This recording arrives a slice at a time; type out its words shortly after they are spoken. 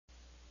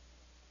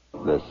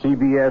The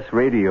CBS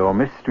Radio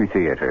Mystery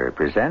Theater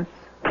presents...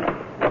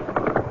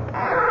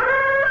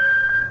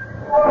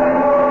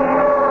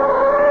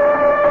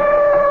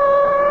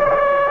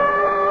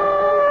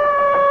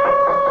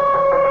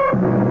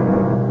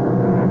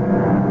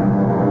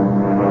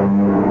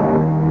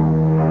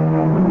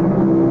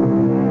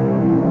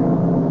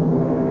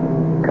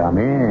 Come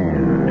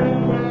in.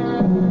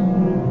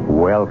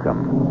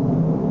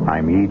 Welcome.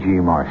 I'm E.G.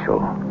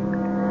 Marshall.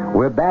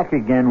 We're back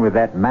again with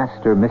that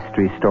master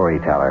mystery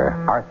storyteller,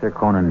 Arthur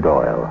Conan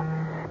Doyle.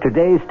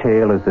 Today's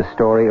tale is the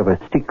story of a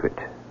secret.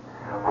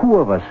 Who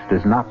of us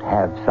does not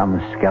have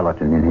some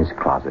skeleton in his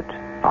closet,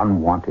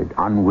 unwanted,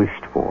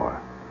 unwished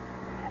for?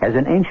 As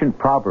an ancient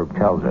proverb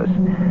tells us,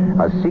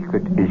 a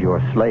secret is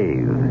your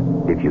slave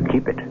if you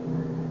keep it,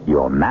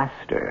 your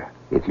master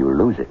if you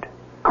lose it.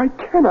 I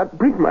cannot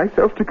bring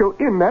myself to go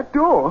in that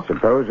door.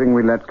 Supposing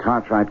we let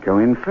Cartwright go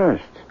in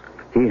first.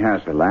 He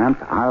has the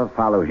lamp. I'll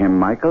follow him,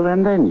 Michael,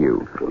 and then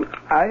you.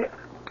 I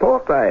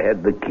thought I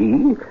had the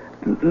key.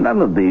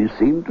 None of these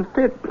seem to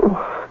fit.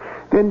 Oh,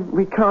 then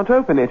we can't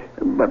open it.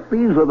 But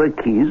these are the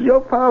keys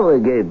your father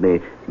gave me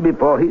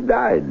before he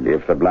died.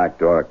 If the black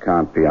door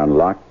can't be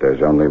unlocked,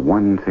 there's only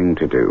one thing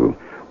to do.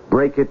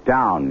 Break it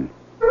down.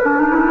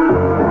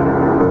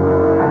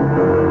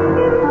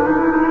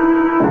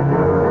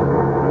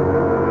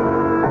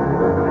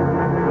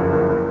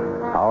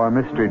 Our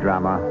mystery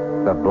drama,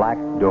 The Black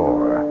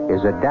Door,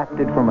 is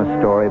adapted from a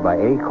story by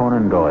A.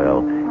 Conan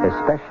Doyle,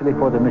 especially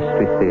for the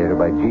Mystery Theater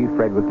by G.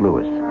 Frederick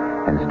Lewis,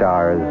 and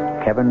stars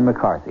Kevin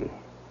McCarthy.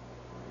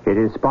 It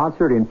is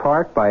sponsored in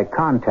part by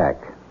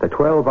Contact, the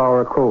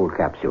 12-hour cold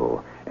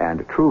capsule,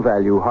 and True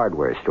Value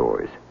hardware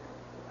stores.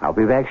 I'll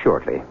be back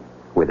shortly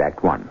with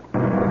Act One.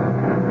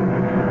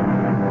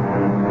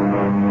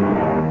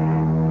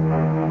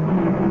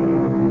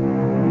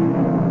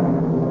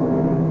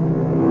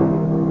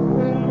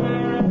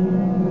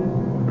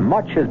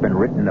 Much has been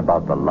written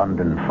about the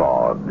London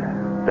fog,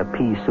 the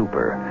pea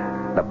super,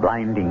 the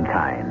blinding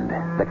kind,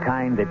 the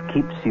kind that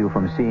keeps you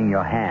from seeing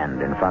your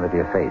hand in front of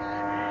your face.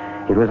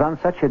 It was on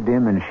such a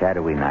dim and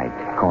shadowy night,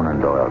 Conan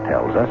Doyle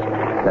tells us,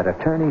 that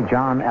attorney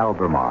John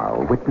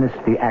Albemarle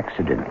witnessed the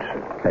accident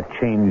that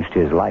changed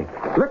his life.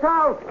 Look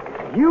out!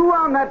 You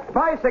on that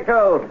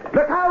bicycle!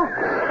 Look out!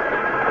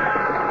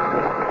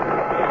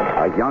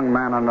 A young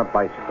man on a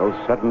bicycle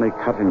suddenly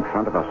cut in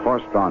front of a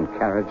horse-drawn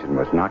carriage and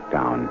was knocked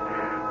down.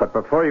 But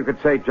before you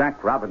could say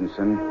Jack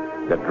Robinson,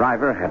 the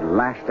driver had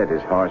lashed at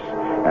his horse,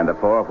 and the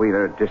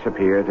four-wheeler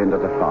disappeared into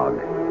the fog.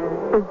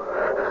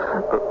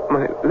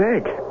 My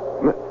leg.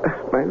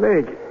 My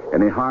leg.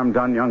 Any harm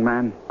done, young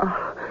man?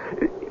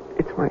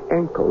 It's my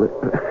ankle.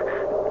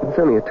 It's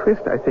only a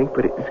twist, I think,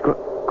 but it's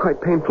quite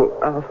painful.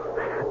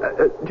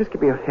 Just give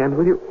me your hand,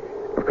 will you?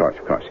 Of course.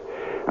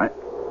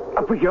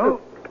 Up we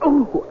go.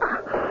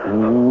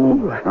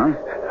 Huh?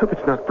 Hope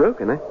it's not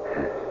broken. I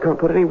can't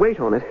put any weight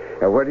on it.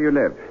 Where do you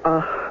live?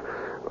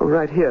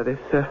 Right here, this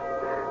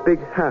big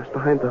house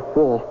behind the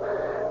wall.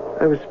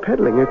 I was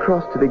pedaling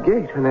across to the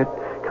gate when that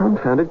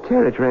confounded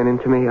carriage ran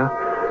into me.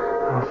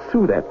 I'll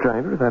sue that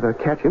driver if I ever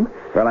catch him.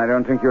 Well, I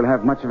don't think you'll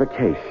have much of a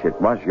case. It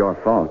was your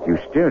fault. You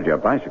steered your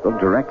bicycle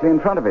directly in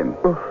front of him.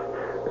 Oh,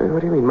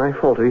 what do you mean, my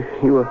fault? Are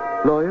you a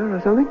lawyer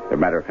or something? As a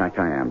matter of fact,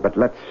 I am. But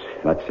let's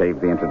save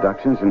the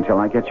introductions until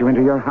I get you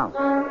into your house.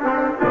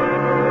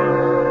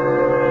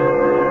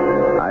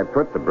 I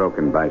put the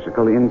broken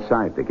bicycle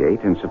inside the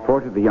gate and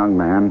supported the young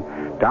man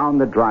down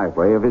the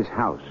driveway of his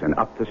house and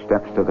up the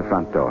steps to the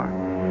front door.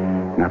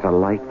 Not a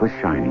light was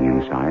shining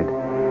inside.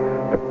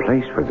 The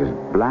place was as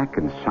black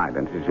and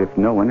silent as if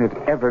no one had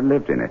ever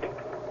lived in it.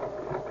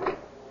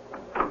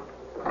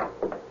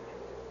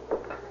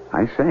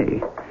 I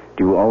say,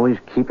 do you always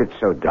keep it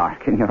so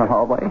dark in your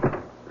hallway?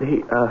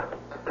 The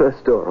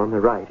first door on the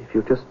right, if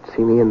you'll just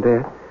see me in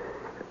there.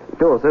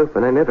 Door's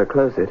open. I never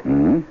close it.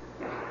 Mm-hmm.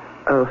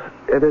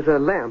 There's a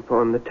lamp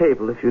on the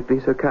table, if you'd be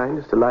so kind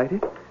as to light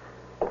it.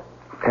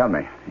 Tell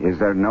me, is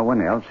there no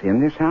one else in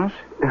this house?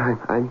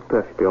 I'm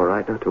perfectly all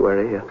right, not to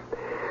worry.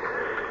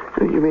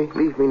 You may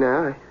leave me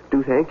now. I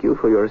do thank you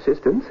for your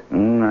assistance.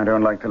 I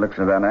don't like the looks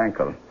of that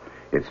ankle.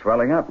 It's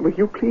swelling up. Will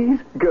you please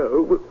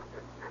go?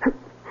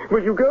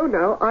 Will you go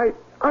now? I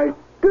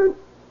don't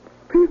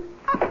feel...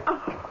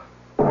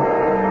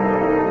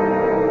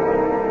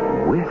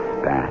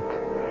 With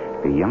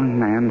that, the young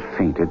man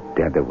fainted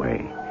dead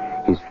away,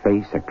 his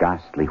face a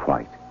ghastly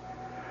white.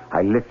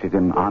 I lifted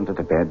him onto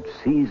the bed,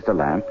 seized the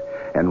lamp,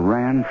 and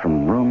ran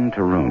from room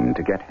to room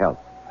to get help.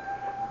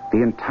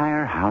 The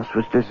entire house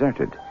was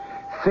deserted,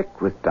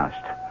 thick with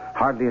dust,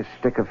 hardly a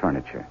stick of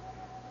furniture.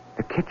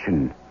 The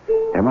kitchen,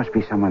 there must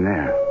be someone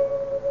there.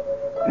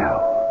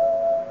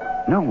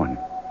 No one.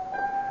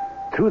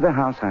 Through the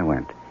house I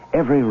went,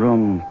 every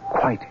room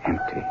quite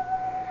empty.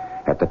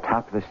 At the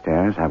top of the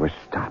stairs, I was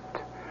stopped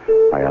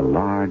by a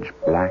large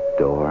black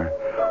door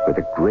with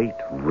a great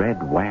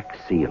red wax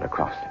seal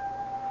across it.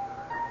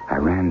 I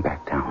ran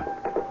back down.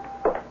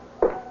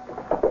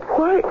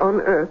 Why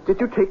on earth did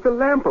you take the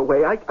lamp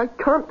away? I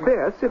can't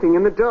bear sitting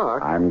in the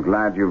dark. I'm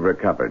glad you've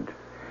recovered.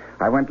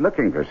 I went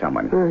looking for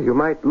someone. You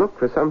might look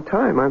for some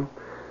time.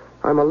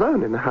 I'm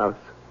alone in the house.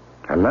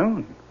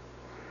 Alone?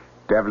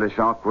 Devilish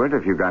awkward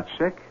if you got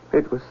sick?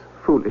 It was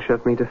foolish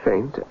of me to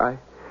faint. I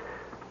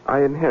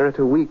inherit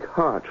a weak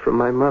heart from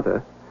my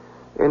mother.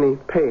 Any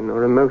pain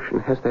or emotion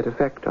has that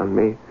effect on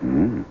me.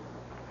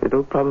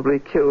 It'll probably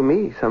kill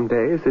me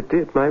someday, as it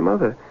did my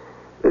mother.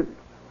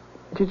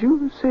 Did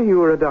you say you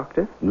were a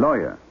doctor?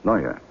 Lawyer.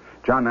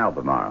 John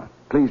Albemarle.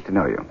 Pleased to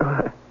know you.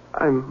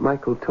 I'm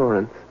Michael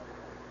Torrance.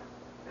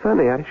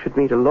 Funny I should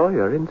meet a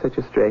lawyer in such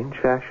a strange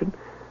fashion.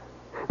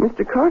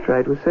 Mr.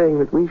 Cartwright was saying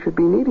that we should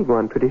be needing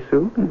one pretty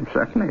soon.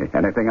 Certainly.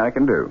 Anything I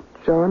can do.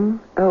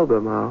 John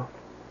Albemarle.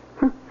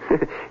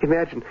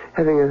 Imagine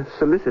having a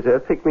solicitor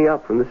pick me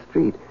up from the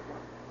street.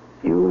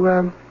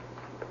 You,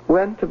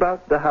 went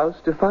about the house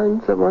to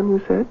find someone,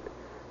 you said?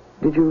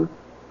 Did you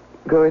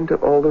go into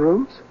all the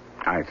rooms?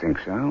 I think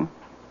so.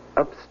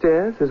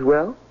 Upstairs as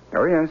well?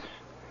 Oh, yes.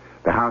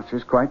 The house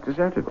is quite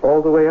deserted.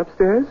 All the way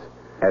upstairs?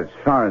 As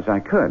far as I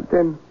could.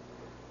 Then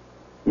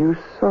you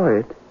saw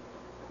it?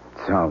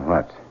 Saw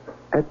what?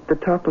 At the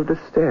top of the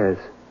stairs.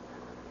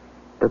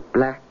 The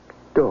black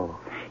door.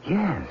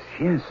 Yes,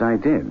 I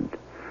did.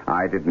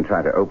 I didn't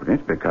try to open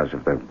it because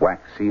of the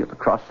wax seal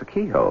across the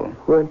keyhole.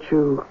 Weren't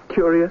you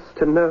curious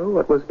to know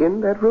what was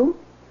in that room?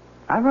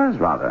 I was,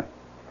 rather.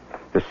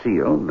 The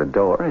seal, the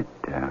door,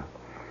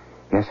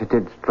 yes, it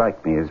did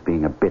strike me as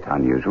being a bit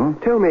unusual.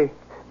 Tell me,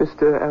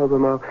 Mr.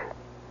 Albemarle,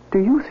 do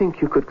you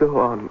think you could go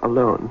on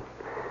alone,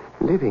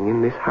 living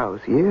in this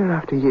house year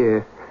after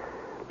year,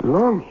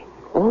 longing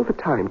all the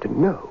time to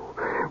know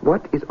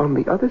what is on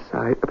the other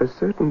side of a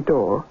certain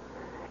door,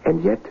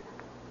 and yet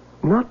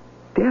not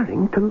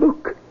daring to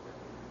look?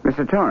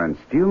 Mr. Torrance,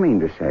 do you mean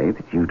to say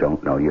that you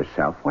don't know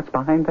yourself what's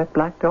behind that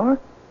black door?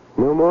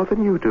 No more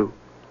than you do.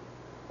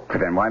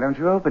 But then why don't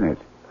you open it?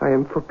 I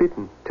am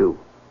forbidden to.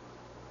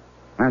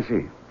 I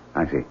see.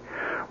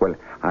 Well,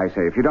 I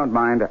say, if you don't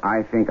mind,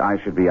 I think I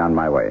should be on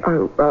my way.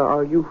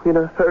 Are you in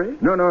a hurry?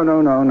 No,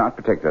 not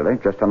particularly.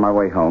 Just on my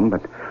way home,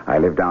 but I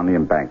live down the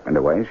embankment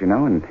a ways,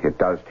 and it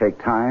does take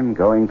time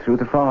going through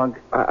the fog.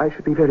 I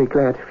should be very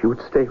glad if you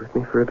would stay with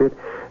me for a bit.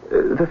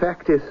 The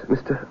fact is,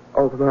 Mr.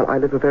 Albemarle, I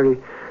live a very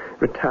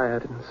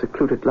retired and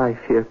secluded life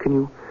here. Can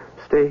you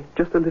stay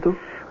just a little?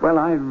 Well,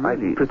 I'm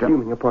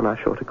presuming upon our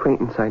short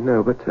acquaintance, I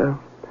know, but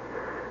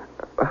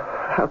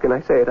how can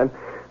I say it?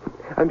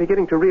 I'm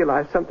beginning to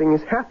realize something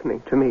is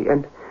happening to me,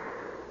 and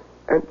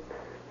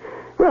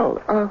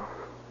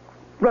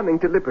running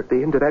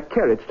deliberately into that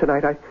carriage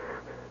tonight,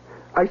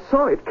 I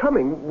saw it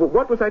coming.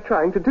 What was I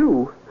trying to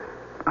do?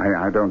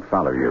 I don't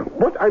follow you.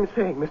 What I'm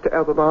saying, Mr.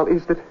 Albemarle,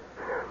 is that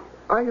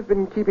I have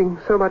been keeping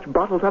so much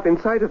bottled up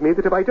inside of me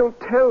that if I don't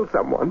tell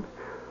someone,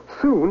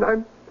 soon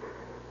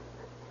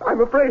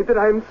I'm afraid that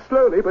I'm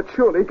slowly but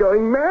surely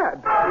going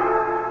mad.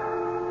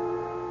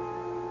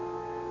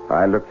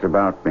 I looked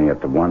about me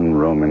at the one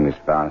room in this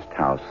vast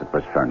house that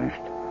was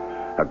furnished.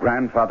 A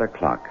grandfather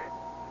clock,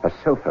 a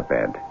sofa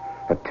bed,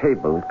 a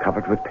table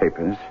covered with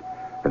papers,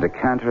 a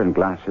decanter and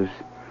glasses,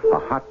 a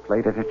hot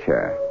plate and a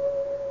chair.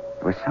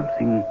 There was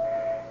something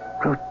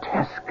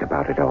grotesque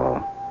about it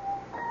all.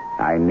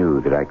 I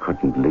knew that I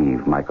couldn't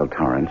leave Michael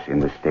Torrance in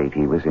the state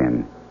he was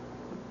in.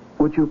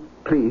 Would you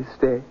please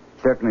stay?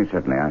 Certainly.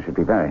 I should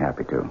be very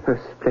happy to. Oh,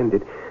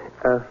 splendid.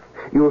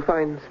 You will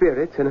find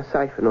spirits and a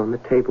siphon on the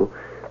table.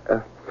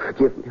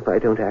 Forgive me if I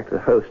don't act the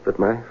host, but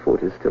my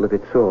foot is still a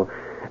bit sore.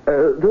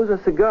 Those are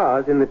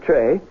cigars in the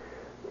tray.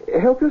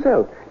 Help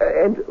yourself.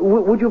 And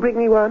would you bring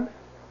me one?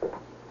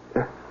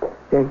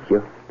 Thank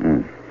you.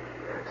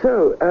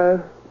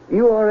 So,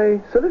 you are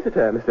a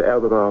solicitor, Mr.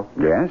 Albemarle?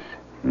 Yes.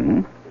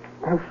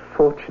 How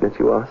fortunate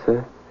you are,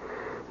 sir.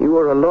 You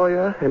are a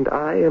lawyer, and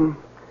I am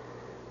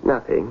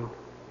nothing.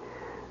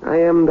 I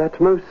am that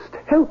most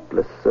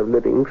helpless of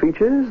living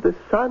creatures, the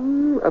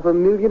son of a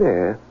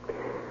millionaire.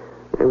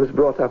 I was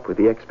brought up with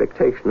the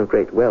expectation of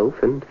great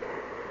wealth, and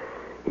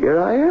here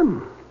I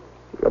am,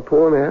 a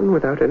poor man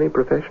without any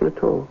profession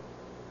at all.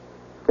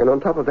 And on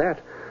top of that,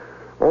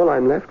 all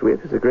I'm left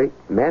with is a great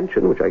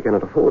mansion which I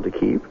cannot afford to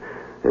keep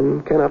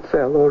and cannot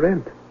sell or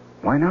rent.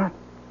 Why not?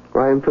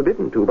 I am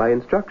forbidden to by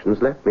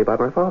instructions left me by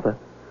my father.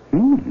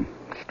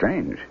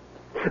 Strange.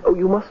 Oh,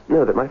 you must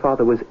know that my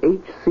father was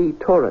H.C.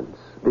 Torrance,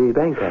 the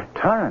banker.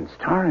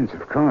 Torrance,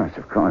 of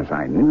course.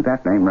 I knew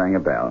that name rang a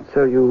bell.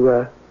 So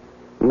you,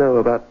 know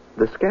about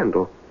the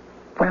scandal?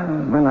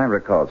 Well, I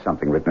recall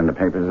something written in the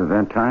papers at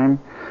that time.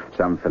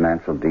 Some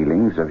financial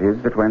dealings of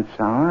his that went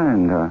sour,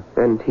 and...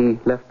 And he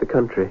left the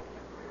country.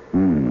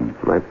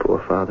 My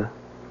poor father.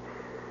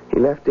 He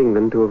left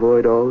England to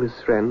avoid all his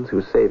friends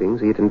whose savings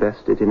he had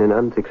invested in an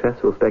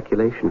unsuccessful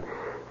speculation.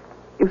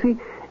 You see,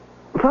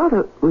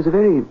 Father was a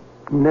very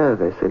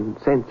nervous and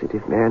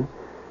sensitive man.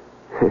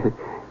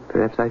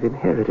 Perhaps I've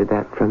inherited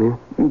that from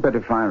him. But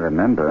if I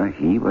remember,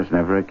 he was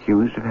never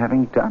accused of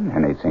having done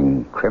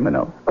anything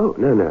criminal. Oh,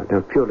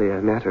 no. Purely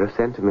a matter of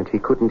sentiment. He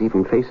couldn't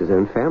even face his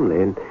own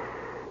family, and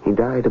he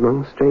died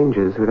among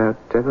strangers without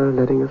ever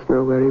letting us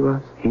know where he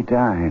was. He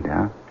died,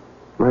 huh?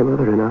 My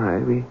mother and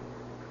I,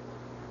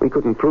 we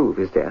couldn't prove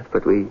his death,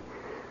 but we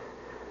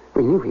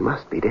We knew he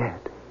must be dead.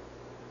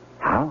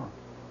 How?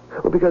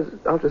 Well, because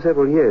after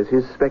several years,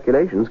 his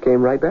speculations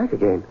came right back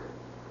again.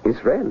 His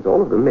friends,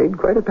 all of them, made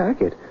quite a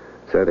packet.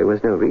 So there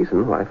was no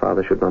reason why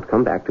Father should not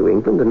come back to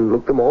England and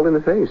look them all in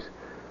the face.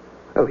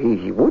 Oh,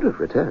 he would have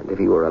returned if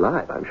he were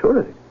alive, I'm sure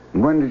of it.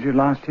 When did you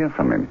last hear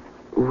from him?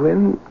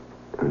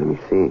 Let me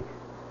see.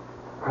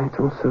 It's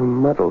all so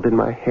muddled in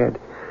my head.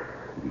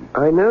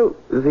 I know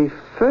the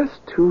first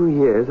 2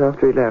 years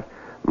after he left,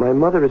 my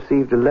mother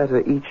received a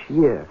letter each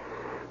year.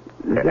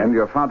 And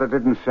your father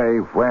didn't say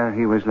where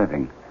he was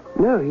living?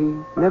 No,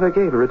 he never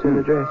gave a return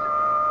address.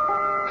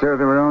 So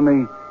there were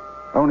only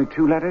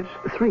 2 letters?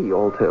 3,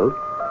 all told.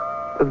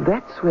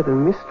 That's where the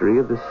mystery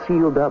of the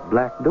sealed-up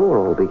black door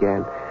all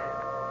began.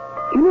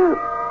 You know,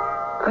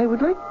 I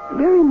would like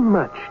very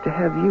much to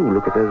have you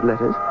look at those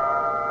letters.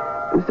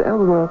 Mr.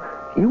 Albemarle,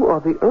 you are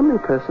the only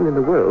person in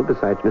the world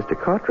besides Mr.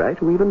 Cartwright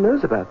who even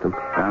knows about them.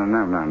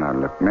 No.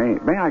 Look,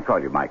 may I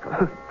call you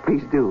Michael?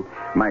 Please do.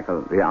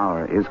 Michael, the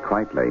hour is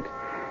quite late,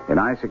 and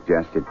I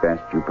suggest it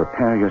best you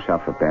prepare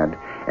yourself for bed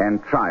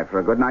and try for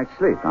a good night's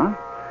sleep, huh?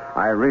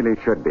 I really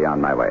should be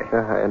on my way.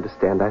 I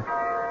understand. I've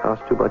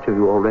asked too much of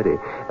you already.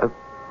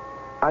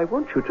 I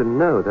want you to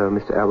know, though,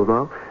 Mr.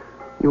 Albemarle,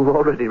 you've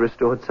already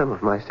restored some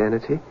of my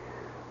sanity.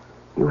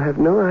 You have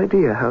no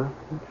idea how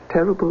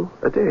terrible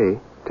a day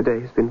today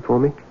has been for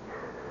me.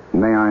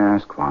 May I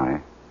ask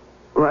why?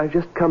 Well, I've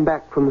just come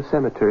back from the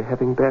cemetery,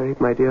 having buried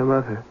my dear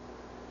mother.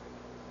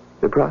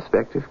 The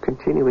prospect of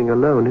continuing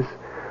alone is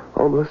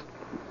almost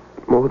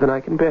more than I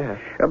can bear.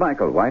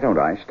 Michael, why don't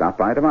I stop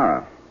by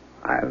tomorrow?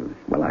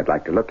 I'd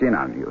like to look in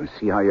on you and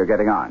see how you're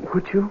getting on.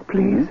 Would you,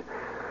 please?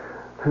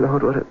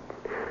 Lord, what a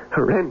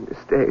horrendous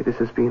day this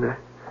has been.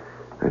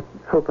 I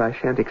hope I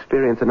shan't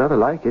experience another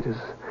like it as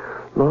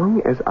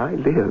long as I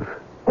live.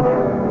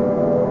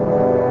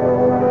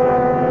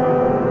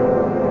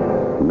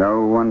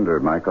 No wonder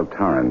Michael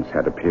Torrance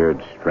had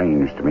appeared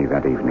strange to me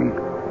that evening.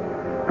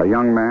 A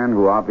young man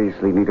who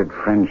obviously needed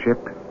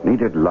friendship,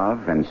 needed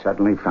love, and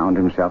suddenly found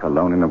himself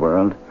alone in the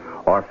world,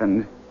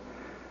 orphaned.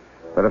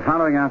 But the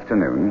following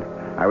afternoon,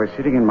 I was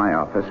sitting in my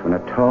office when a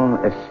tall,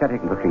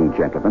 ascetic-looking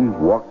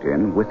gentleman walked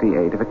in with the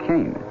aid of a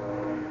cane.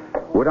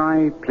 Would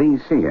I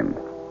please see him?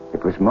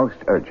 It was most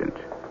urgent.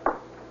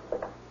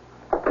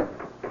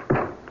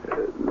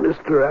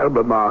 Mr.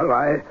 Albemarle,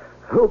 I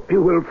hope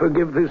you will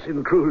forgive this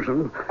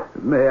intrusion.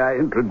 May I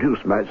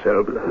introduce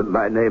myself?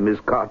 My name is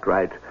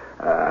Cartwright.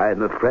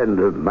 I'm a friend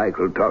of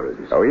Michael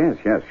Torrance. Oh, yes.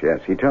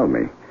 He told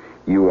me.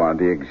 You are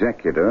the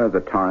executor of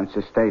the Torrance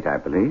estate, I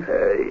believe.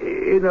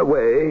 In a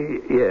way,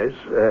 yes.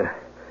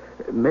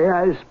 May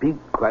I speak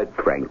quite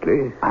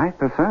frankly? I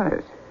prefer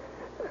it.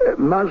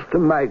 Master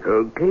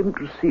Michael came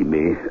to see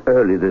me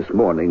early this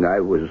morning.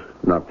 I was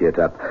not yet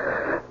up.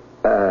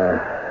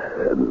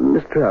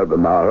 Mr.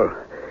 Albemarle,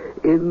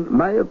 in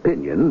my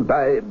opinion,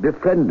 by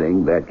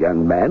befriending that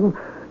young man,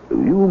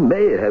 you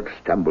may have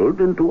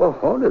stumbled into a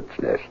hornet's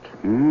nest.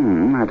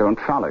 I don't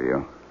follow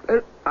you.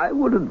 I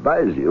would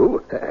advise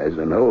you, as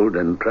an old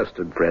and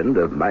trusted friend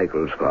of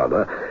Michael's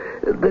father,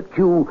 that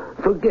you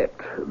forget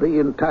the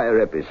entire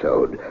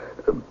episode.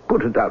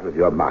 Put it out of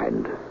your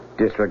mind.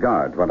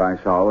 Disregard what I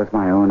saw with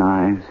my own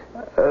eyes.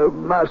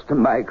 Master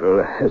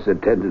Michael has a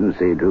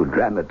tendency to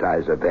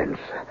dramatize events.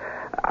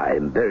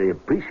 I'm very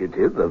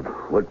appreciative of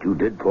what you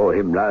did for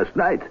him last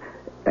night,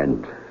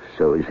 and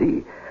so is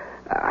he.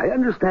 I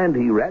understand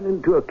he ran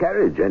into a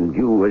carriage and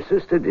you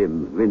assisted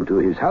him into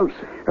his house.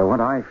 What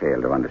I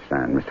fail to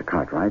understand, Mr.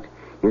 Cartwright,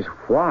 is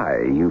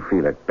why you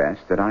feel it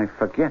best that I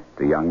forget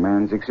the young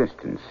man's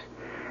existence.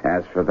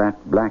 As for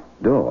that black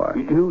door...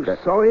 You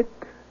saw it?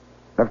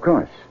 Of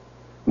course.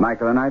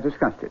 Michael and I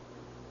discussed it.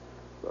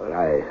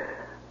 Well,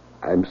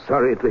 I'm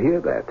sorry to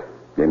hear that.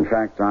 In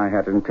fact, I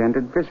had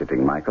intended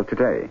visiting Michael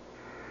today.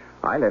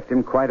 I left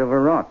him quite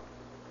overwrought,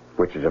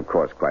 which is, of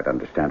course, quite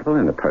understandable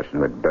in a person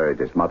who had buried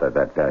his mother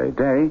that very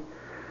day.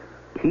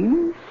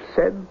 He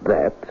said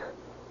that?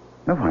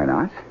 No, why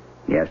not?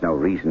 He has no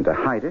reason to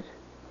hide it.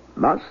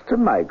 Master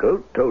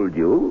Michael told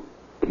you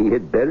he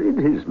had buried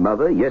his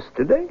mother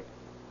yesterday?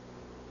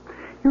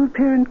 You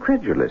appear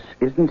incredulous.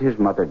 Isn't his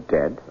mother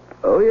dead?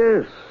 Oh,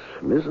 yes.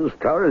 Mrs.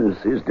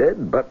 Torrance is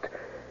dead, but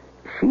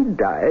she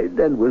died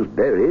and was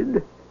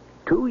buried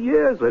 2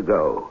 years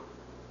ago.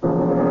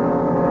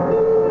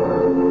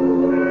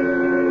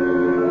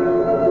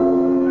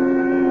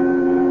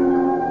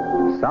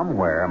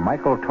 Somewhere,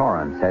 Michael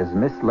Torrance has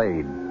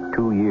mislaid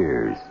 2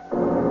 years.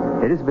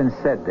 It has been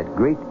said that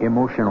great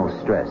emotional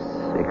stress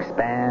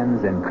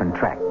expands and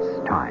contracts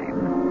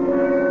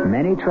time.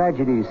 Many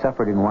tragedies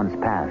suffered in one's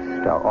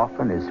past are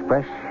often as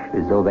fresh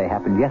as though they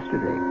happened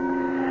yesterday.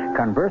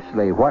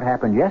 Conversely, what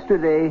happened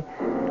yesterday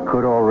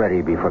could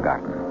already be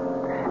forgotten.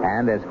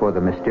 And as for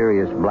the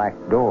mysterious black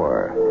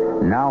door,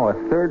 now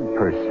a third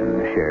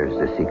person shares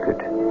the secret.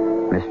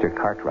 Mr.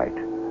 Cartwright,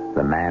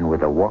 the man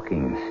with a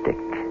walking stick.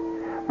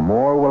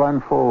 More will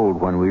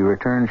unfold when we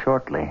return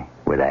shortly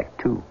with Act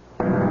 2.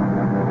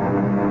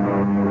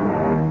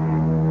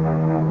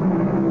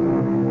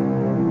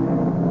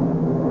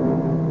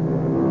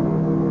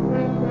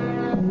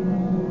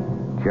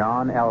 John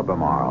John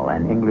Albemarle,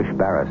 an English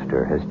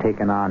barrister, has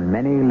taken on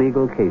many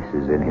legal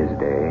cases in his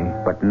day,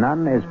 but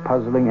none as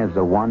puzzling as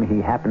the one he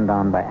happened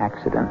on by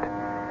accident.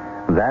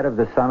 That of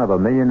the son of a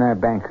millionaire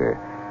banker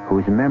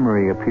whose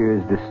memory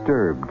appears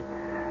disturbed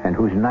and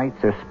whose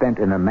nights are spent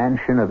in a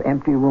mansion of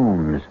empty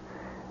rooms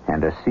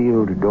and a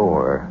sealed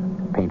door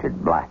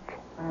painted black.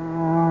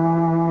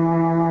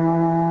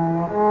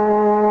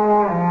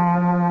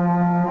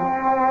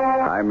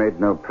 I made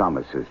no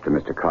promises to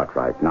Mr.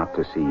 Cartwright not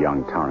to see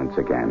young Torrance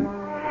again.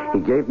 He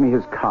gave me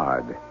his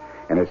card,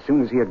 and as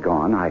soon as he had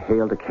gone, I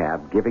hailed a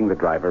cab, giving the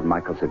driver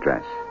Michael's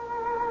address.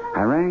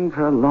 I rang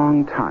for a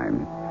long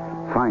time.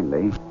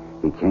 Finally,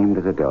 he came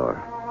to the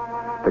door.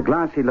 The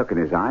glassy look in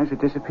his eyes had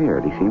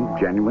disappeared. He seemed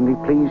genuinely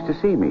pleased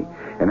to see me,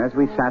 and as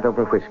we sat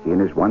over whiskey in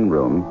his one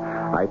room,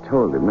 I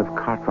told him of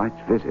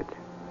Cartwright's visit.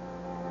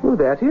 Oh,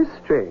 that is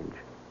strange.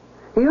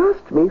 He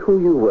asked me who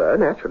you were.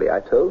 Naturally, I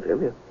told him.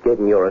 He gave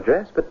me your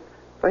address, but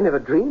I never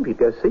dreamed he'd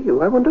go see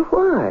you. I wonder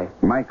why.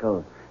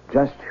 Michael,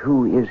 just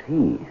who is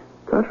he?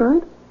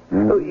 Cartwright?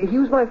 Oh, he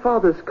was my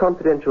father's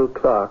confidential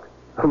clerk.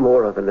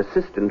 More of an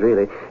assistant,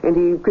 really. And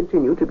he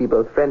continued to be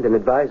both friend and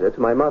advisor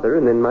to my mother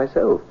and then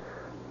myself.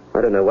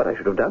 I don't know what I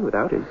should have done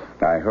without him.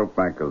 I hope,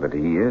 Michael, that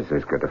he is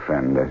as good a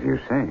friend as you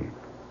say.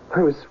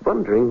 I was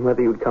wondering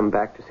whether you'd come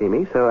back to see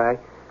me, so I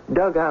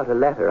dug out a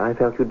letter I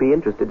felt you'd be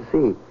interested to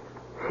see.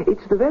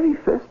 It's the very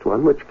first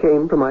one which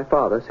came from my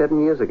father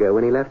 7 years ago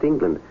when he left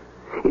England.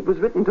 It was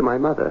written to my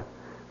mother.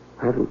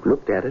 I haven't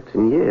looked at it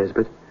in years,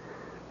 but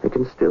I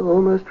can still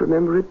almost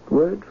remember it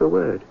word for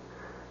word.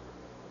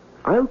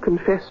 I'll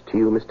confess to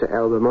you, Mr.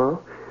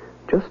 Albemarle,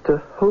 just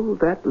to hold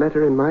that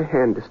letter in my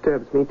hand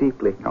disturbs me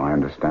deeply. Oh, I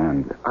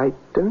understand. I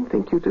don't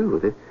think you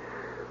do.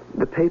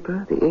 The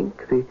paper, the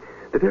ink, the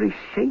very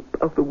shape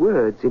of the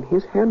words in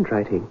his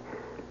handwriting,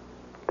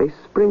 they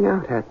spring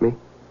out at me.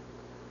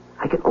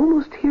 I can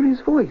almost hear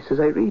his voice as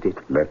I read it.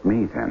 Let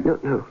me, then.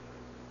 No.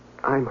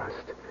 I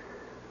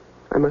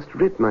must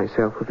rid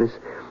myself of this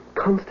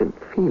constant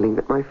feeling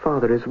that my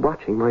father is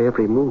watching my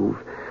every move.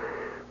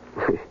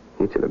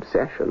 It's an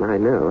obsession, I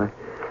know.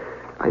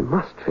 I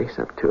must face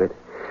up to it.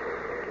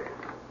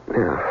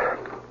 Now,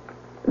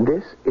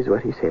 this is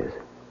what he says.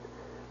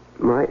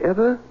 My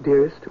ever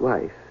dearest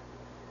wife,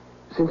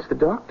 since the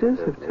doctors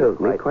have told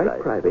me quite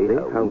privately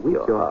how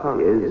weak your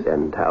heart is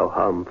and how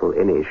harmful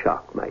any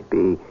shock might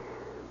be,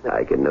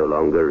 I can no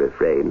longer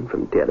refrain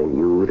from telling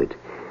you that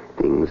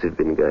things have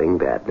been going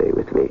badly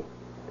with me.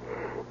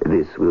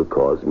 This will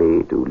cause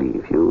me to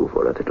leave you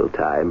for a little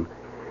time,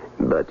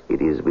 but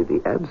it is with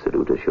the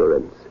absolute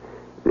assurance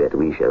that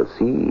we shall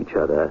see each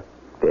other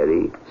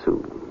very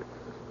soon.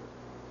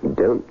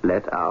 Don't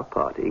let our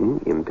parting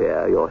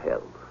impair your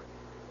health,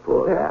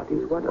 for that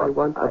is what I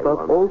want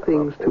above all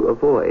things to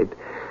avoid.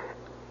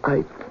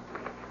 I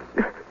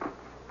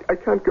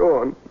can't go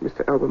on,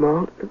 Mr.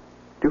 Albemarle.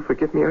 Do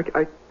forgive me.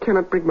 I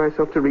cannot bring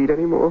myself to read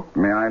any more.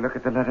 May I look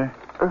at the letter?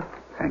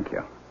 Thank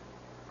you.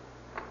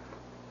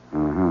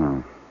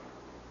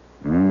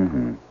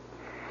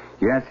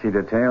 Yes, he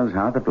details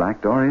how the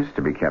black door is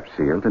to be kept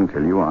sealed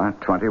until you are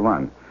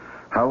 21.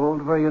 How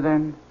old were you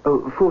then?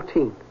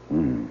 14.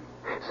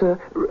 Sir,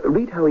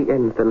 read how he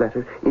ends the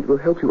letter. It will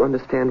help you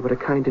understand what a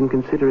kind and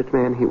considerate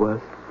man he was.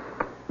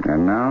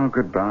 And now,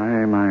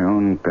 goodbye, my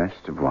own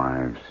best of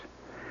wives.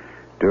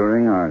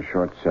 During our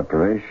short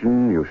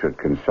separation, you should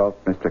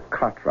consult Mr.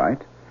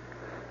 Cartwright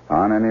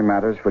on any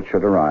matters which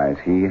should arise.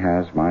 He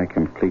has my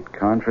complete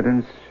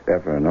confidence,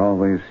 ever and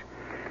always.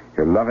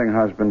 Your loving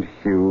husband,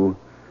 Hugh,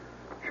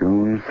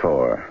 June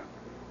 4,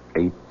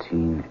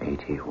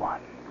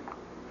 1881.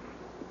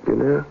 You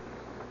know,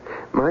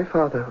 my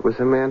father was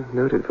a man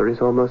noted for his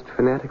almost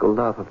fanatical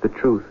love of the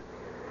truth.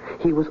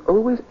 He was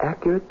always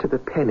accurate to the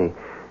penny.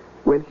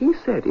 When he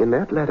said in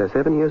that letter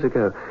 7 years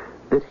ago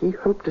that he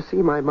hoped to see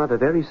my mother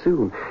very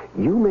soon,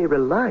 you may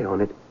rely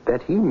on it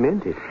that he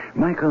meant it.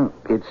 Michael,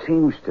 it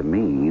seems to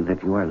me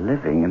that you are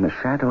living in the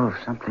shadow of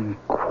something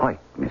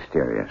quite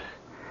mysterious.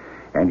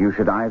 And you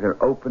should either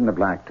open the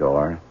black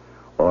door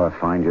or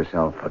find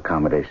yourself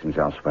accommodations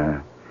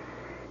elsewhere.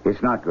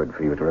 It's not good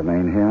for you to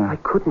remain here. I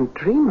couldn't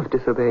dream of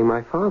disobeying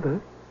my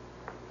father.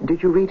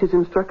 Did you read his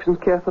instructions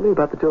carefully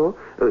about the door?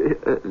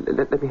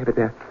 Let me have it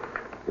there.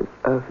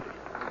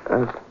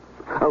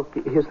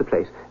 Here's the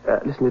place.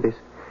 Listen to this.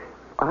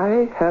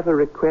 I have a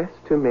request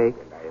to make,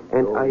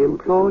 and I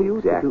implore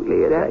you to do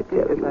exactly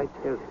as I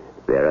tell you.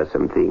 There are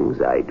some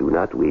things I do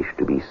not wish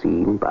to be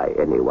seen by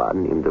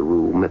anyone in the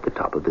room at the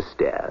top of the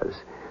stairs.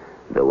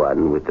 The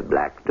one with the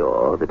black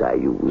door that I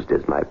used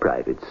as my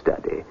private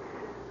study.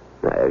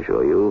 I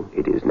assure you,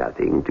 it is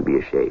nothing to be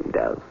ashamed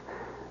of.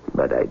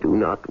 But I do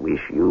not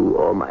wish you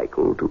or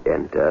Michael to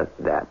enter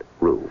that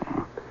room.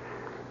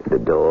 The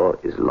door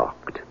is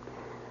locked,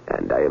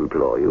 and I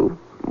implore you,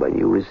 when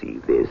you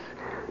receive this,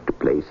 to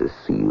place a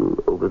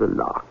seal over the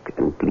lock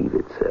and leave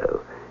it so.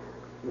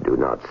 Do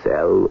not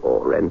sell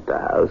or rent the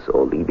house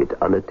or leave it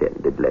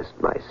unattended, lest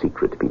my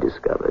secret be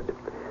discovered.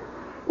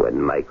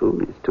 When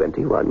Michael is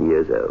 21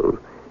 years old,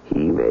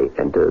 he may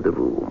enter the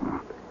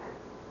room.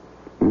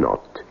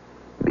 Not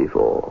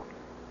before.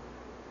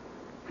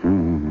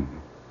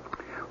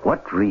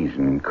 What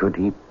reason could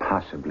he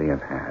possibly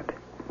have had?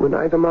 Well,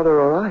 neither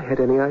Mother or I had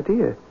any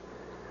idea.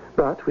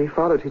 But we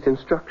followed his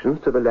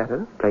instructions to the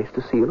letter, placed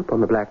a seal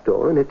upon the black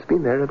door, and it's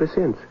been there ever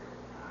since.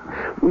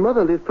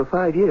 Mother lived for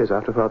 5 years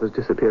after Father's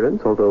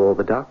disappearance, although all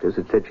the doctors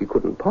had said she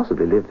couldn't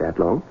possibly live that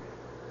long.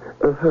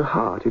 Her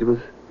heart, it was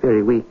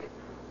very weak.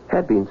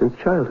 Had been since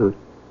childhood.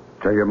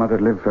 So your mother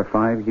lived for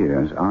 5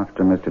 years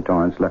after Mr.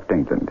 Torrance left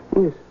England?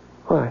 Yes.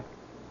 Why?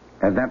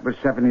 And that was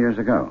 7 years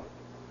ago?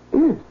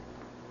 Yes.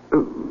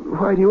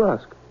 Why do you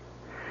ask?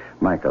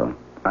 Michael,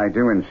 I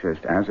do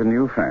insist, as a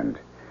new friend,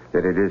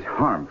 that it is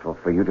harmful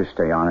for you to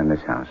stay on in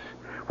this house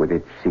with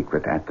its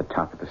secret at the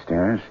top of the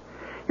stairs.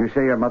 You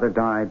say your mother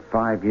died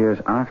 5 years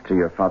after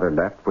your father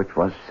left, which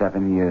was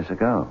 7 years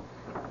ago.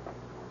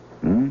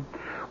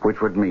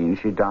 Which would mean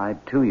she died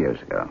 2 years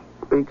ago.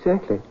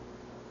 Exactly.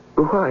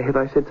 Why? Have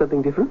I said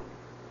something different?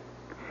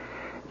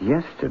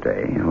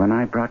 Yesterday, when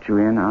I brought you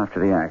in after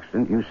the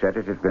accident, you said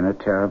it had been a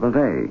terrible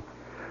day.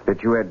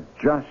 That you had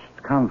just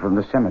come from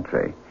the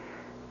cemetery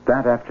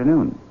that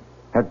afternoon,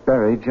 had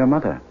buried your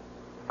mother.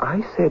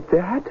 I said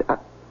that?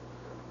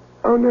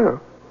 Oh,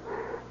 no.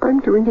 I'm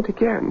doing it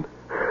again.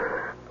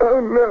 Oh,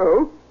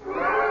 no.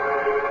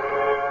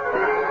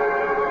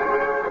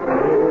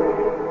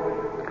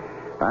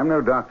 I'm no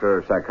doctor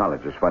or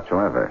psychologist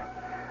whatsoever,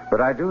 but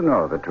I do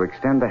know that to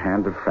extend a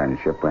hand of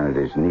friendship when it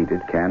is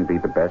needed can be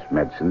the best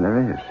medicine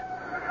there is.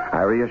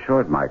 I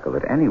reassured Michael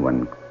that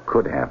anyone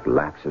could have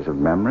lapses of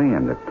memory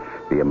and that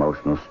the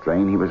emotional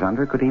strain he was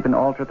under could even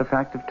alter the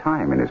fact of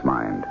time in his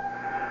mind.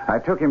 I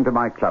took him to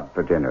my club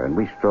for dinner, and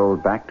we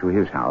strolled back to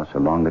his house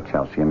along the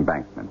Chelsea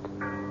embankment.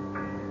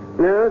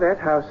 No, that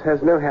house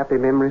has no happy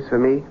memories for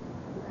me.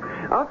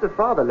 After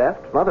Father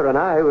left, Mother and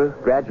I were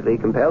gradually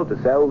compelled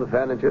to sell the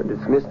furniture,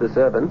 dismiss the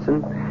servants,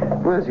 and,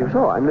 well, as you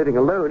saw, I'm living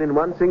alone in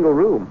one single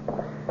room.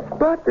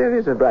 But there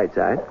is a bright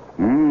side.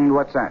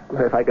 What's that?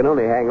 If I can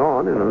only hang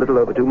on, in a little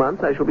over 2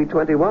 months, I shall be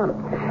 21.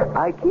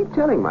 I keep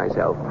telling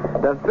myself,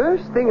 the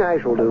first thing I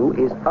shall do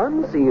is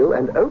unseal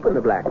and open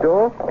the black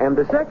door, and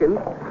the second,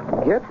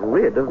 get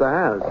rid of the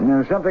house.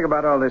 Something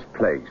about all this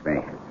plagues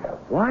me.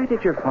 Why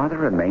did your father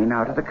remain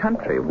out of the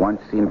country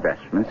once the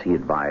investments he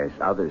advised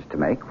others to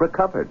make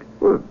recovered?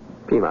 Well,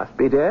 he must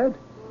be dead.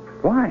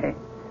 Why?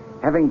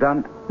 Having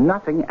done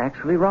nothing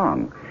actually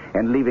wrong,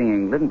 and leaving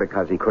England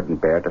because he couldn't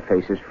bear to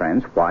face his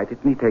friends, why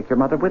didn't he take your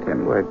mother with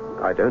him? Well,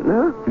 I don't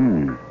know.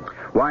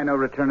 Why no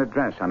return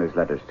address on his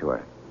letters to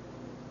her?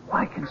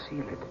 Why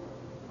conceal it?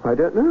 I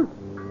don't know.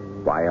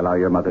 Why allow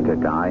your mother to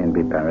die and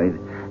be buried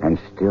and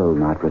still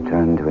not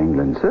return to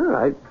England?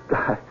 Sir,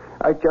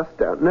 I just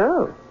don't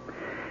know.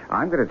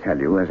 I'm going to tell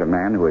you, as a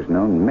man who has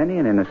known many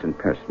an innocent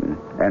person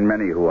and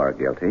many who are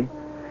guilty,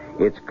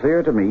 it's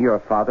clear to me your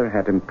father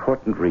had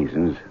important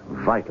reasons,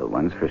 vital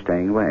ones, for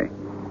staying away.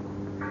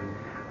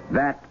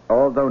 That,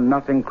 although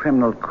nothing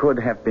criminal could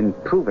have been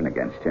proven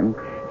against him,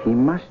 he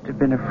must have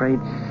been afraid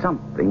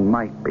something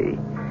might be,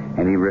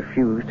 and he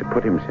refused to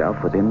put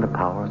himself within the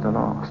power of the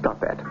law. Stop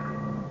that.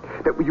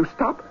 Will you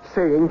stop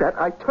saying that?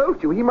 I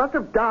told you he must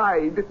have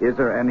died. Is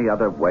there any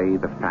other way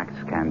the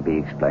facts can be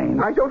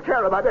explained? I don't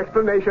care about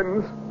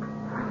explanations.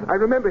 I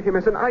remember him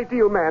as an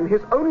ideal man.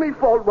 His only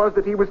fault was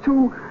that he was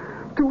too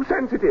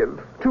sensitive,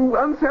 too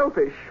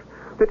unselfish.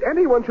 That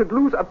anyone should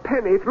lose a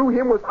penny through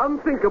him was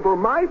unthinkable.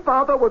 My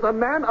father was a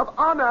man of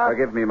honor.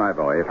 Forgive me, my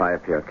boy, if I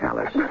appear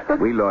callous.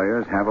 We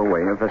lawyers have a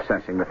way of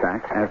assessing the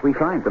facts as we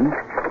find them.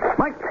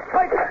 Mike,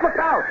 look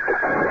out!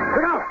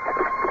 Look out!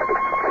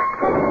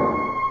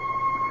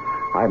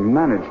 I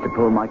managed to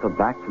pull Michael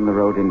back from the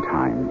road in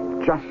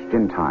time, just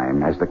in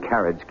time, as the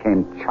carriage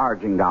came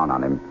charging down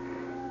on him.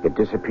 It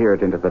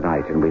disappeared into the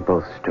night, and we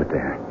both stood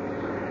there,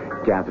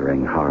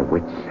 gathering our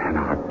wits and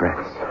our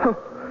breaths.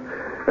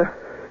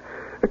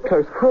 A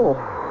close call.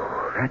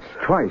 That's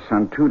twice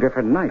on 2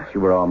 different nights you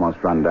were almost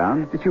run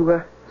down. Did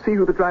you see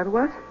who the driver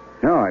was?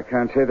 No, I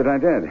can't say that I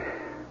did.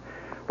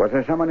 Was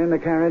there someone in the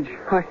carriage?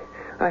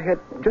 I had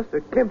just a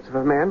glimpse of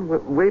a man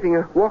waving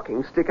a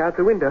walking stick out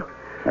the window.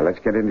 Now, let's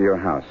get into your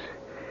house.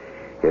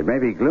 It may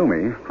be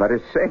gloomy, but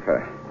it's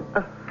safer.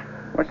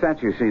 What's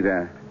that you see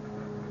there?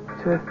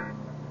 It's a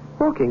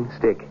walking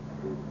stick.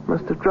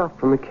 Must have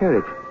dropped from the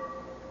carriage.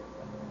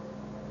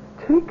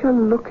 Take a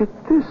look at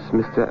this,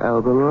 Mr.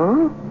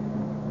 Albemarle.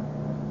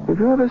 Have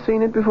you ever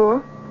seen it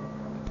before?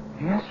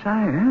 Yes,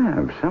 I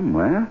have,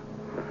 somewhere.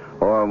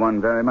 Or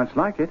one very much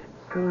like it.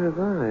 So have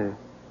I.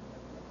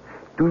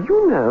 Do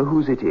you know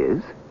whose it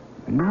is?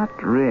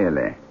 Not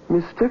really.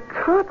 Mr.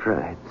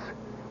 Cartwright's.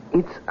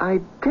 It's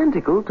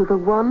identical to the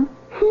one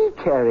he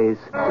carries.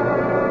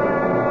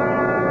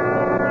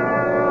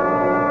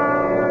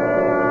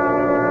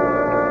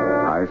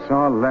 I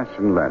saw less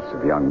and less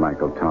of young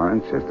Michael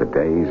Torrance as the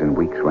days and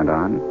weeks went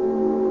on.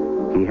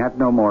 He had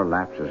no more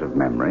lapses of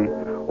memory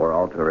or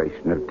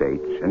alteration of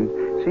dates and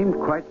seemed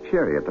quite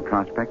cheery at the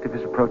prospect of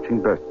his approaching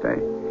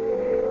birthday.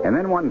 And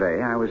then one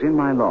day I was in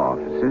my law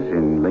offices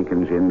in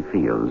Lincoln's Inn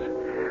Fields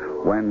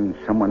when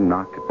someone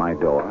knocked at my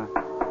door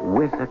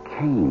with a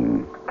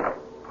cane.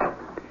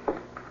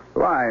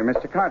 Why,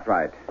 Mr.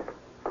 Cartwright,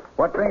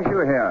 What brings you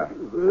here?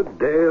 The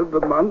day of the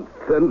month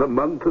and the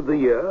month of the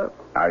year.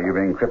 Are you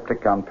being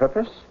cryptic on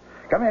purpose?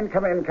 Come in.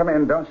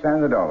 Don't stand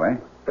in the doorway.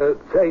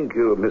 Thank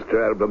you,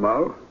 Mr.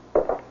 Albemarle.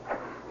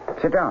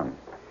 Sit down.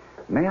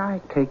 May I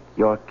take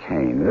your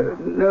cane?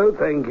 No,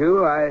 thank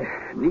you. I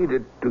need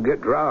it to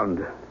get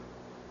round.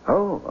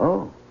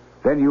 Oh.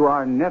 Then you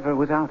are never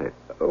without it.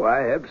 Oh, I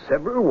have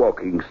several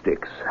walking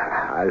sticks.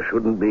 I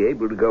shouldn't be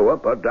able to go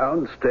up or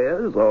down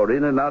stairs or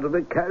in and out of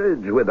a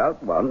carriage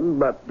without one,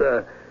 but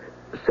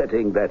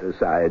setting that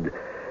aside,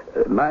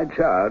 my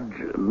charge,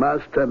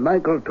 Master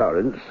Michael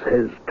Torrance,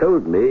 has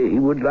told me he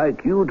would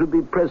like you to be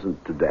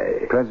present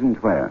today.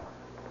 Present where?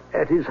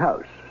 At his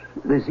house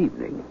this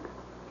evening.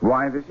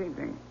 Why this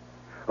evening?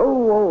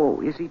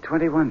 Oh, is he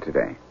 21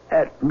 today?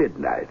 At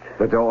midnight.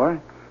 The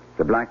door?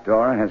 The black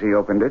door, has he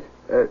opened it?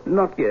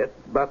 Not yet,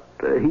 but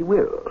he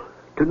will.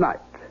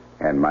 Tonight.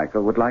 And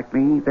Michael would like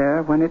me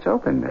there when it's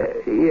opened?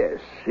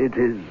 Yes, it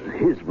is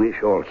his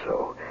wish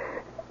also.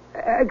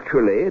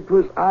 Actually, it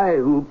was I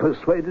who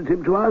persuaded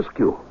him to ask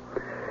you.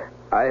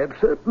 I have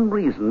certain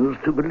reasons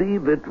to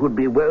believe it would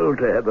be well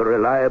to have a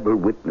reliable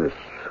witness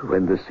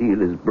when the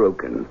seal is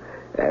broken.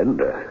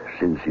 And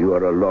since you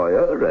are a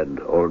lawyer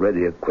and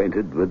already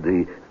acquainted with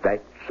the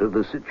facts of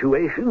the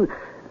situation,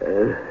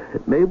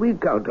 may we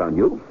count on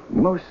you?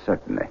 Most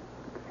certainly.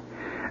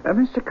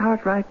 Mr.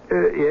 Cartwright?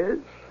 Yes?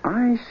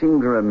 I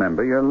seem to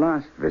remember your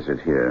last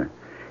visit here.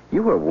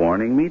 You were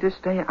warning me to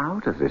stay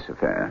out of this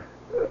affair.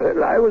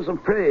 Well, I was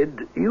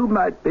afraid you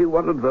might be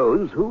one of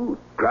those who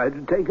tried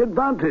to take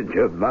advantage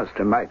of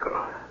Master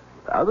Michael.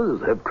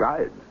 Others have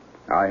tried.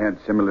 I had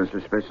similar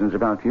suspicions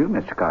about you,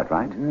 Mr.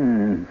 Cartwright.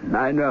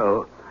 I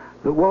know.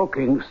 The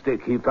walking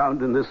stick he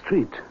found in the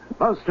street.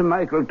 Master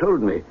Michael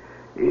told me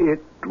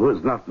it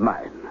was not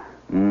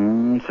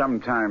mine.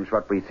 Sometimes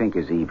what we think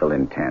is evil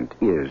intent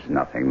is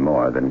nothing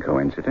more than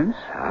coincidence.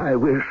 I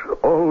wish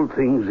all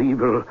things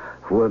evil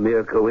were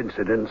mere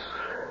coincidence,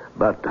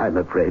 but I'm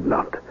afraid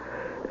not.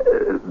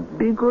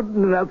 Be good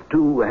enough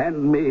to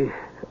hand me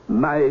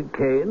my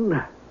cane,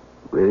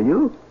 will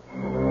you?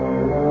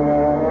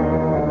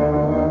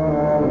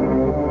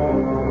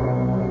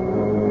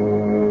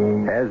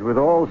 As with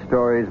all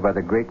stories by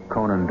the great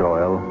Conan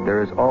Doyle,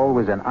 there is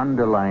always an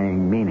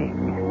underlying meaning.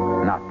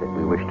 Not that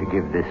we wish to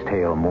give this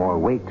tale more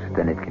weight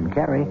than it can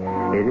carry.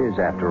 It is,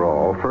 after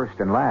all, first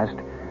and last,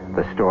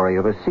 the story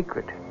of a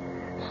secret.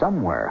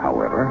 Somewhere,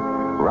 however,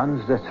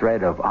 runs the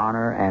thread of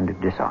honor and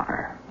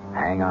dishonor.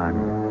 Hang on,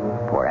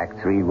 for Act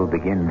 3 will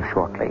begin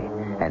shortly,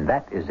 and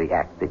that is the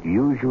act that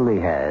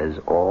usually has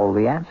all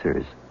the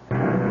answers.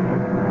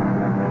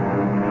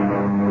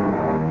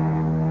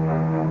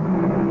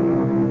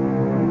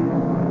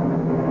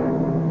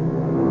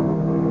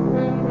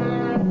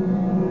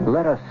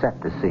 Let us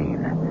set the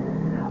scene.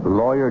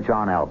 Lawyer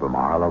John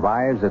Albemarle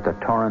arrives at the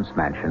Torrance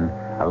mansion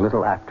a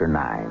little after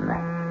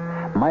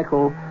 9.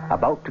 Michael,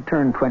 about to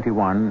turn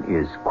 21,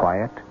 is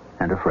quiet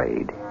and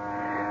afraid.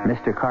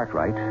 Mr.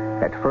 Cartwright,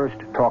 at first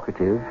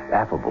talkative,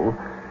 affable,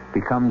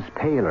 becomes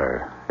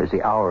paler as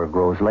the hour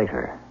grows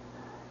later.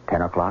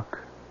 10 o'clock,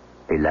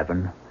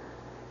 11,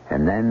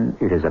 and then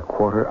it is a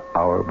quarter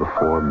hour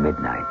before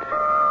midnight.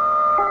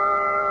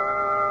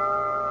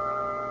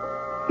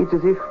 It's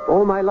as if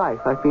all my life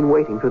I've been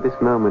waiting for this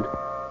moment.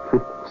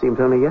 It seems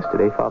only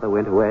yesterday Father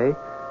went away.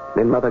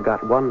 Then Mother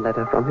got one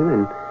letter from him,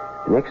 and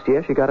the next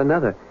year she got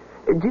another.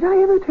 Did I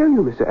ever tell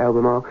you, Mr.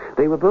 Albemarle,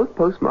 they were both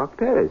postmarked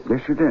pairs?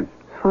 Yes, you did.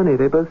 Funny,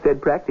 they both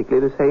said practically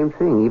the same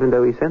thing, even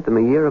though he sent them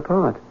a year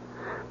apart.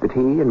 That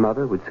he and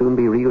Mother would soon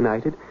be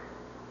reunited.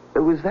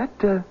 Was that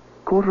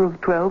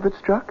 11:45 that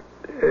struck?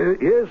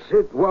 Yes,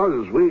 it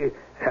was. We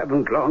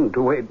haven't long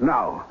to wait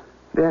now.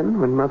 Then,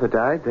 when Mother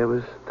died, there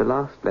was the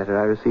last letter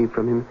I received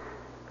from him.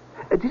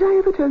 Did I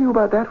ever tell you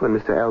about that one,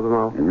 Mr.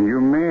 Albemarle?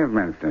 You may have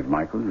mentioned it,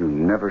 Michael. You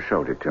never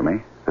showed it to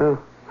me. Oh,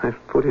 I've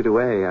put it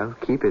away. I'll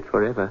keep it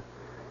forever.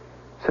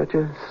 Such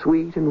a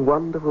sweet and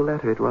wonderful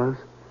letter it was.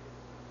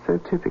 So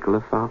typical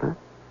of Father.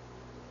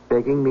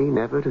 Begging me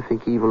never to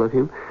think evil of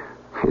him,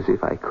 as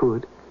if I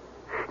could.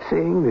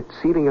 Saying that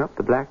sealing up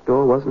the black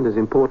door wasn't as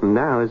important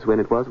now as when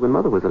it was when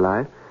Mother was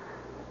alive,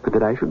 but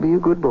that I should be a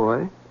good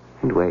boy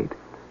and wait.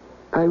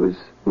 I was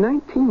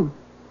 19,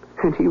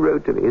 and he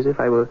wrote to me as if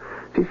I were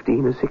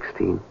 15 or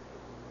 16.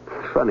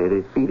 Funny,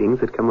 the feelings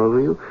that come over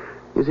you,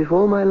 as if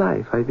all my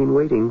life I've been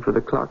waiting for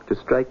the clock to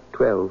strike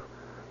 12.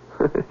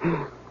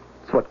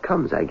 It's what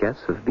comes, I guess,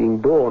 of being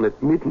born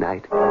at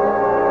midnight.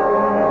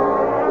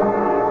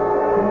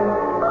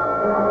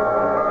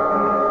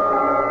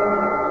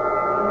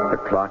 The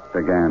clock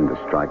began to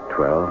strike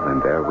 12,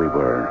 and there we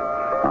were,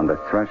 on the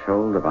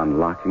threshold of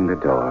unlocking the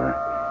door,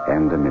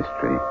 and a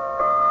mystery.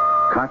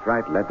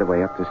 Cartwright led the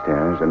way up the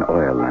stairs, an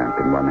oil lamp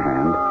in one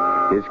hand,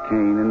 his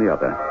cane in the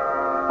other.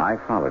 I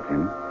followed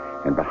him,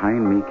 and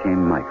behind me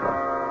came Michael.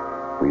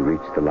 We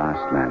reached the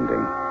last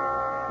landing.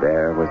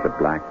 There was the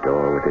black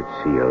door with its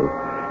seal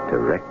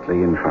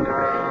directly in front of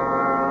us.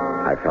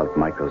 I felt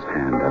Michael's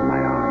hand on my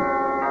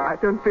arm. I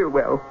don't feel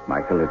well.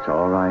 Michael, it's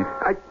all right.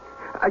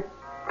 I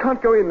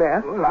can't go in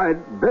there. Well,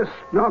 I'd best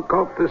knock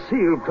off the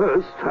seal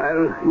first.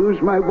 I'll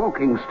use my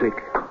walking stick.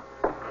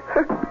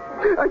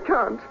 I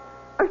can't.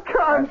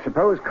 I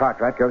suppose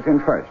Cartwright goes in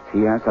first.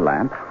 He has the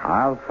lamp.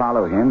 I'll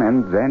follow him,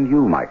 and then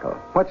you, Michael.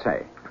 What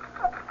say?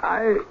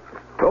 I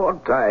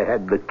thought I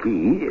had the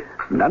key.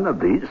 None of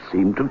these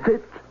seem to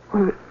fit.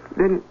 Well,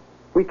 then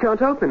we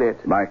can't open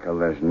it. Michael,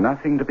 there's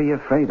nothing to be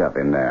afraid of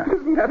in there.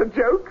 Isn't that a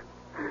joke?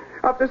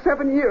 After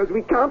 7 years,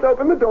 we can't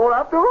open the door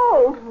after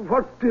all.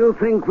 What do you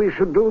think we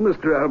should do,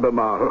 Mr.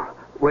 Albemarle?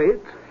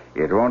 Wait?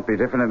 It won't be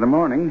different in the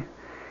morning.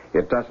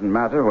 It doesn't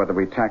matter whether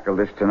we tackle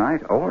this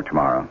tonight or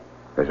tomorrow.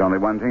 There's only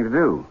one thing to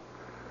do.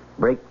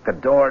 Break the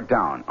door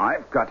down.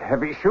 I've got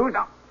heavy shoes.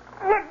 Now,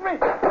 let me.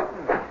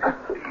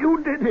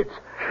 You did it.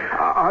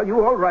 Are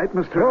you all right,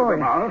 Mr.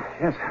 Albemarle?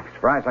 Yes, I'm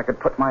surprised I could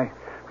put my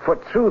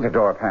foot through the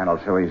door panel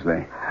so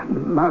easily.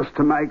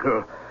 Master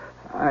Michael,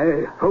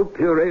 I hope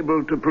you're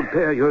able to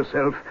prepare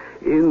yourself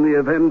in the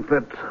event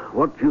that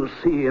what you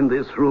see in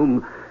this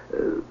room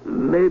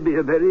may be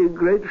a very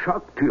great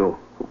shock to you.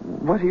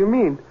 What do you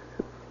mean?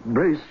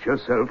 Brace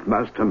yourself,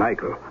 Master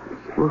Michael.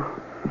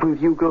 Will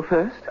you go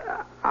first?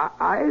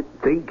 I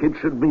think it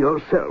should be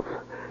yourself.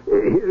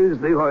 Here is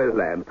the oil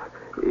lamp.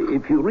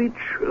 If you reach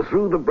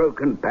through the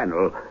broken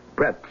panel,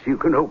 perhaps you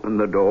can open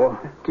the door.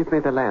 Give me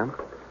the lamp.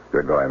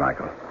 Good boy,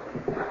 Michael.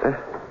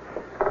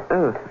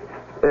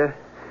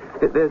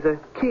 There's a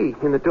key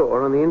in the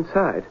door on the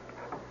inside.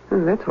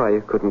 Oh, that's why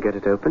you couldn't get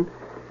it open.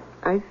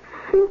 I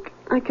think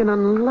I can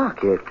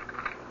unlock it.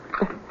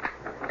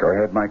 Go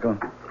ahead, Michael.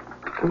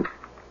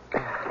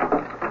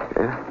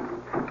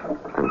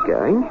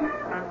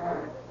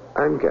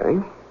 I'm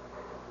going.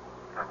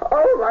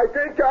 Oh, my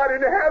great God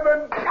in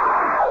heaven!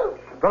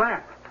 The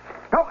lamp.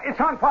 No, it's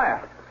on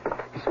fire.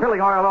 He's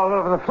spilling oil all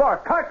over the floor.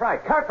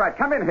 Cartwright,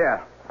 come in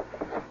here.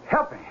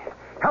 Help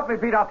me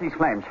beat out these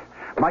flames.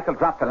 Michael,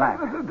 drop the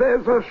lamp.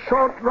 There's a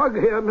short rug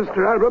here,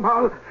 Mr.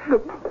 Albemarle.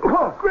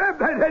 Grab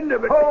that end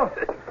of it.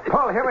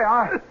 Paul, here we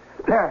are.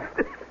 There.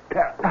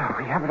 Oh,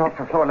 we have it off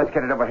the floor. Let's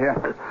get it over here.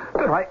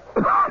 Right.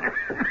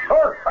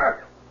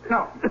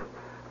 No.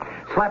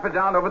 Slap it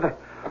down over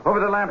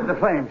the lamp and the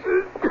flames.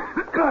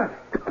 Good.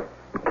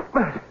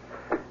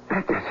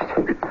 That does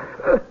it.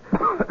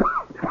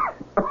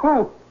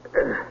 Oh,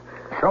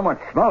 so much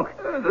smoke.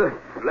 The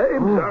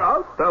flames are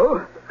out,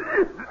 though.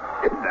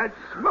 That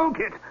smoke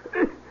it.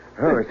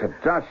 Oh, it's a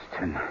dust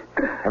and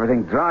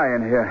everything dry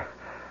in here.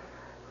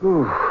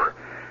 Ooh.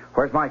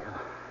 Where's Michael?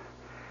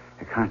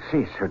 I can't see.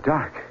 It's so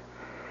dark.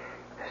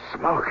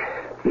 Smoke.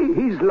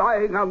 He's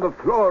lying on the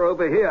floor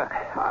over here.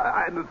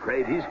 I'm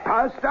afraid he's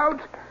passed out.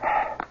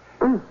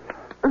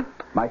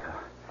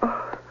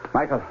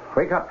 Michael,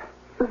 wake up.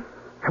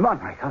 Come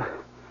on, Michael.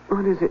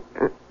 What is it?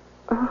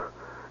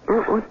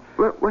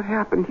 What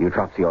happened? You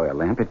dropped the oil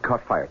lamp. It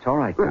caught fire. It's all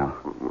right now.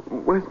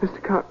 Where's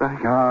Mr.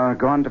 Cartwright?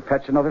 Gone to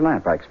fetch another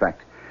lamp, I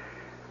expect.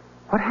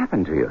 What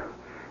happened to you?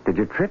 Did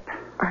you trip?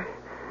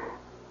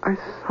 I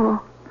saw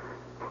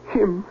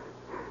him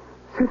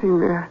sitting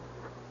there.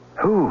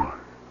 Who?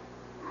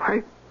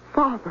 My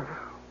father.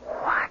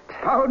 What?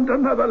 Found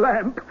another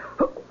lamp.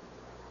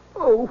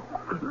 Oh,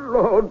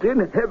 Lord in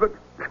heaven.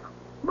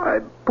 My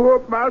poor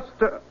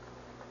master.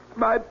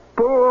 My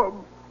poor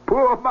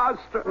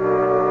master.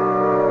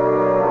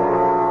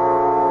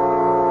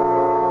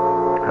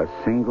 A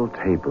single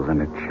table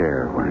and a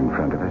chair were in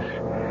front of us,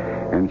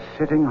 and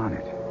sitting on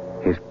it,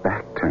 his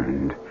back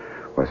turned,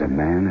 was a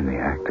man in the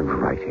act of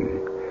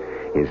writing.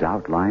 His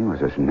outline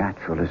was as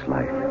natural as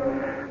life,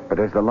 but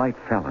as the light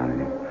fell on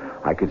him,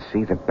 I could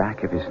see the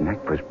back of his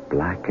neck was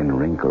black and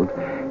wrinkled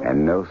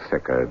and no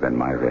thicker than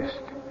my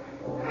wrist.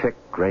 Thick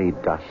gray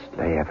dust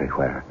lay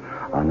everywhere.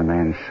 On the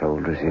man's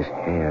shoulders, his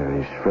hair,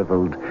 his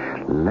shriveled,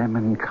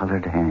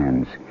 lemon-colored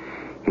hands.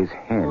 His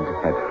head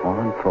had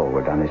fallen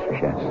forward on his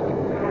chest.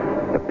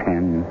 The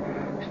pen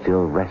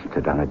still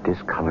rested on a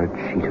discolored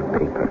sheet of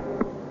paper.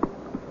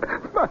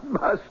 My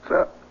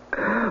master.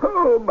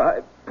 Oh,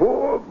 my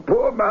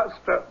poor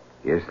master.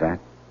 Is that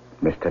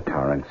Mr.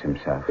 Torrance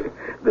himself?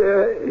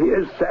 There he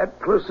has sat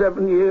for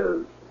 7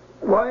 years.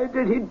 Why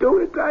did he do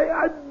it?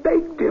 I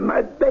begged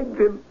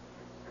him.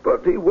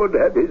 But he would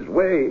have his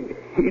way.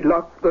 He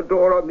locked the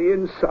door on the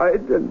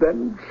inside and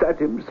then sat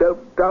himself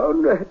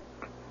down.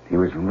 He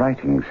was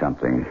writing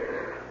something.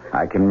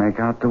 I can make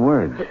out the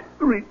words.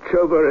 Reach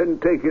over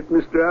and take it,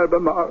 Mr.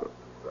 Albemarle.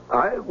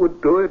 I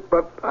would do it,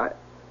 but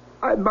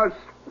I must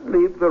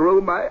leave the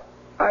room.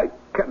 I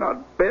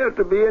cannot bear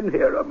to be in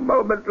here a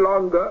moment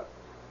longer.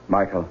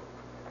 Michael,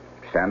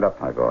 stand up,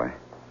 my boy.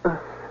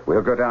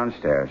 We'll go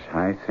downstairs.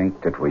 I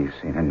think that we've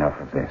seen enough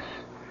of this.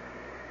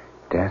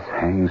 Death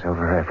hangs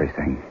over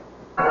everything.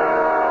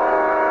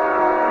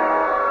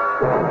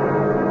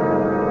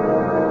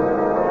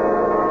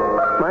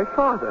 My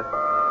father.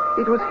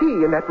 It was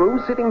he in that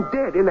room sitting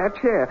dead in that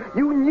chair.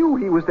 You knew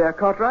he was there,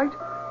 Cartwright.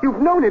 You've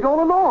known it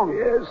all along.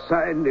 Yes,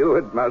 I knew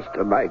it,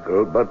 Master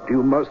Michael, but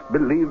you must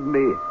believe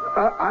me.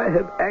 I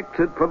have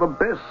acted for the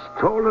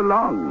best all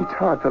along. It's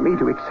hard for me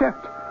to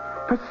accept.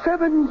 For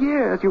 7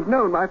 years you've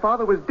known my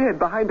father was dead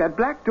behind that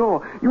black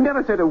door. You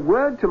never said a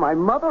word to my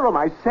mother or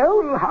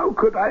myself. Well, how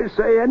could I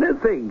say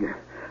anything?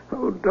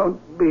 Oh, don't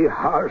be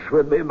harsh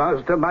with me,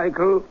 Master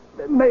Michael.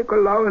 Make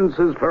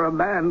allowances for a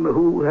man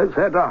who has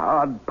had a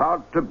hard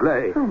part to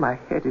play. Oh, my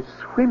head is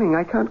swimming.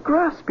 I can't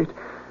grasp it.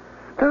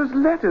 Those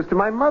letters to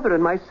my mother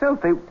and myself,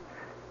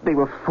 they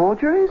were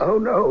forgeries? Oh,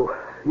 no.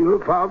 Your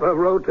father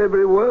wrote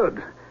every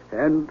word,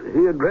 and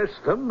he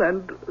addressed them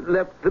and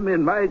left them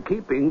in my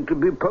keeping to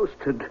be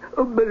posted.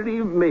 Oh,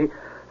 believe me,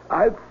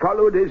 I've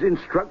followed his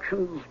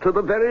instructions to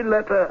the very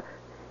letter.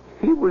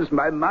 He was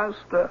my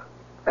master,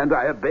 and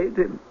I obeyed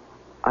him.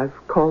 I've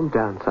calmed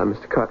down some,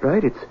 Mr.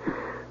 Cartwright. It's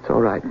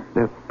all right.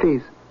 Now,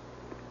 please,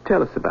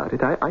 tell us about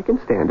it. I can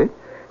stand it.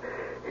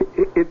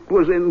 It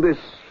was in this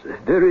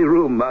very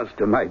room,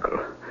 Master Michael.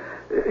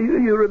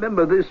 You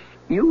remember this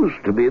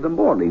used to be the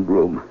morning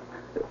room.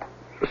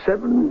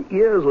 7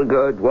 years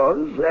ago it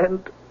was,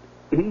 and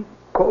he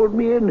called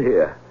me in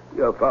here.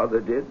 Your father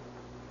did.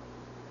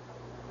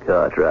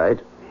 Cartwright,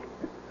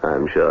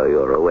 I'm sure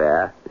you're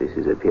aware this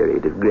is a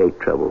period of great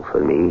trouble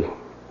for me.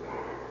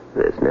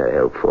 There's no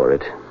help for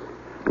it.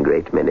 A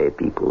great many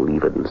people,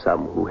 even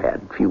some who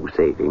had few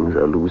savings,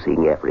 are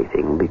losing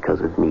everything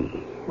because of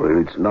me. Well,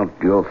 it's not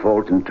your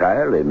fault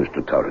entirely,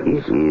 Mr.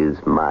 Torrance. It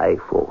is my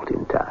fault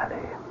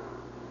entirely.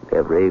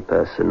 Every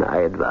person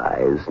I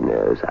advise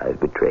knows I've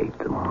betrayed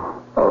them.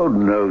 Oh,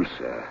 no,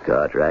 sir.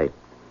 Cartwright,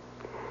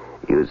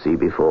 you see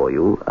before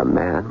you a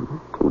man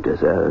who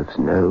deserves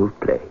no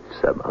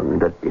place among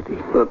the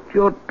living. But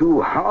you're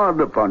too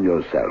hard upon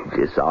yourself.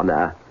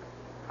 Dishonor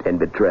and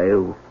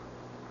betrayal.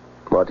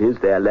 What is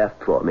there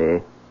left for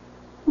me?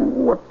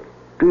 What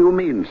do you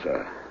mean,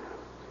 sir?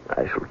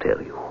 I shall tell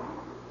you.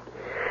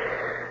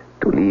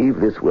 To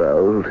leave this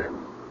world,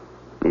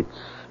 it's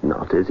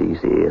not as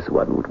easy as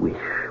one would wish.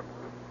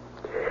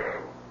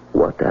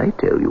 What I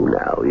tell you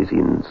now is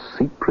in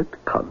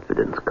secret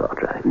confidence,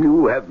 Cartwright.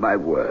 You have my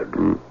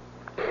word.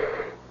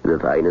 The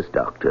finest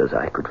doctors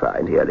I could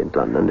find here in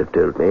London have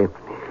told me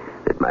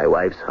that my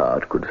wife's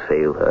heart could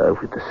fail her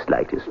with the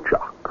slightest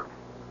shock.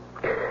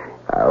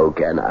 How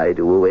can I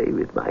do away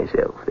with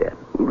myself, then?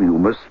 You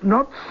must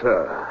not,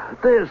 sir.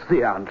 There's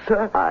the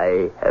answer.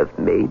 I have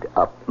made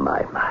up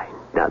my mind.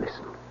 Now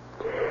listen.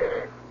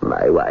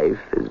 My wife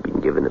has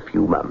been given a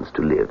few months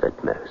to live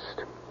at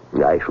most.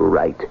 I shall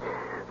write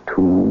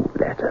 2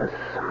 letters.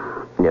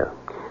 No,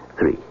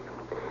 3.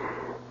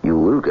 You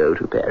will go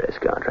to Paris,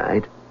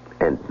 Cartwright,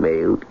 and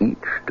mail each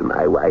to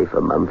my wife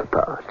a month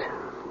apart.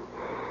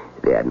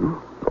 Then,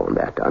 on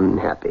that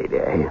unhappy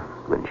day,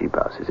 when she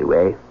passes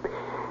away,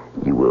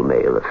 you will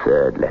mail a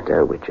 3rd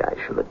letter, which I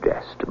shall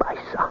address to my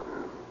son.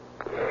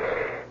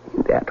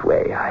 In that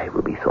way, I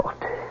will be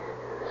thought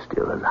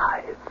still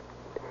alive.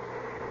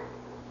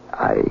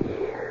 I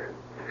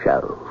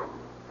shall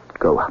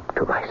go up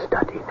to my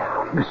study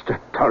now. Mr.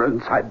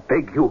 Torrance, I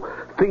beg you,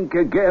 think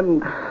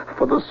again.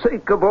 For the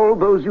sake of all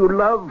those you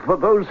love, for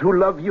those who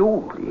love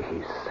you.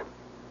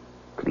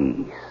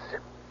 Please,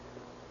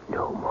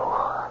 no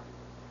more.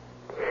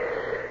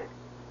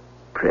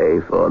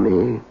 Pray for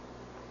me,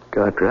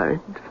 Cartwright.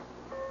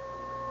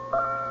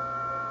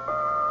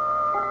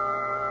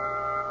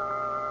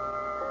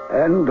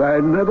 And I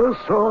never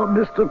saw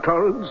Mr.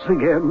 Torrance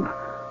again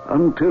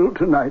until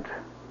tonight.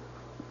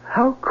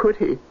 How could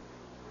he?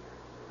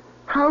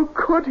 How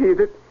could he?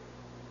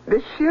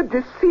 The sheer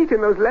deceit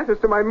in those letters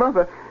to my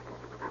mother.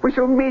 We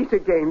shall meet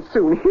again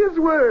soon. His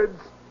words,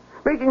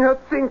 making her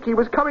think he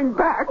was coming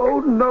back.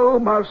 Oh, no,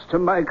 Master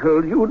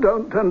Michael, you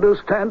don't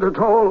understand at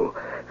all.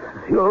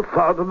 Your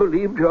father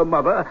believed your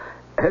mother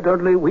had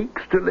only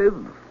weeks to live.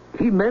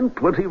 He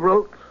meant what he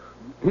wrote.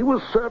 He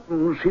was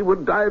certain she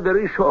would die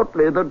very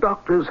shortly. The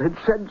doctors had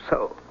said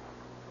so.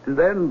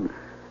 Then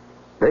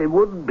they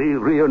would be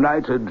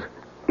reunited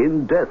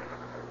in death.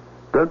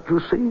 Don't you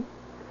see?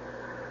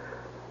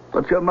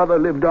 But your mother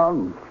lived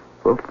on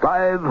for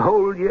 5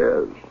 whole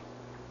years.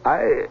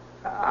 I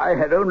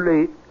had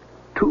only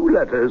 2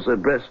 letters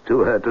addressed to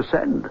her to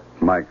send.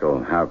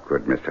 Michael, how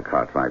could Mr.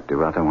 Cartwright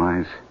do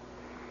otherwise?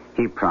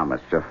 He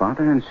promised your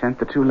father and sent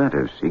the 2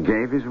 letters. He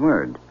gave his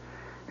word.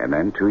 And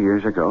then 2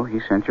 years ago, he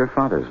sent your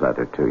father's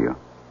letter to you.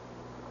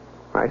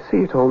 I see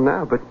it all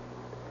now, but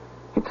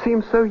it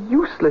seems so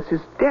useless,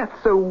 his death,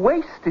 so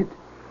wasted.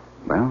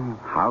 Well,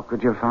 how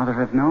could your father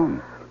have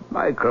known?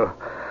 Michael,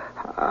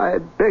 I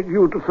beg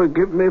you to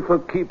forgive me for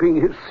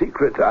keeping his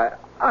secret.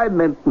 I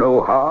meant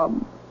no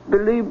harm.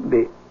 Believe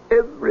me,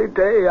 every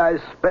day I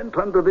spent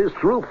under this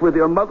roof with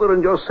your mother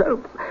and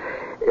yourself,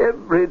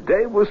 every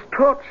day was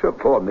torture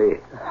for me.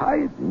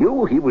 I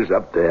knew he was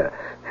up there,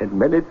 and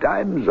many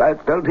times I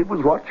felt he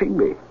was watching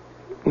me.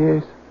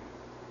 Yes.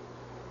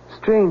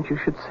 Strange you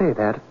should say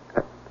that.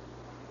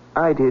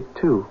 I did,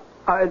 too.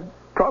 I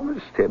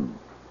promised him.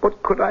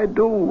 What could I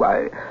do?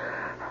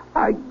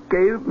 I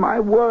gave my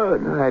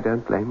word. I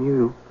don't blame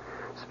you.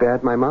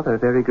 Spared my mother a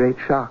very great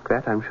shock,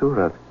 that I'm sure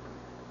of.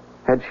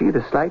 Had she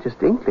the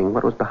slightest inkling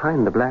what was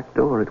behind the black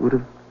door, it would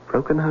have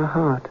broken her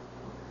heart.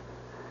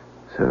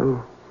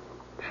 So,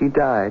 She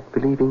died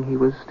believing he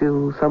was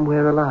still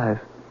somewhere alive.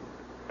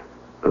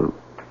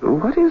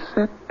 What is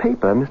that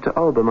paper Mr.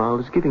 Albemarle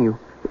is giving you?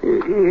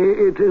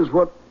 It is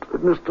what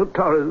Mr.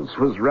 Torrance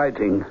was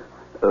writing.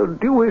 Do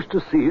you wish to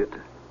see it?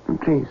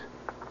 Please.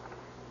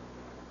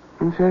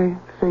 It's very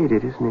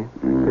faded, isn't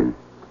it? Mm.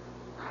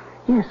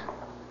 Yes,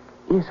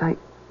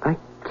 I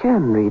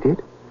can read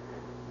it.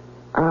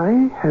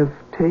 I have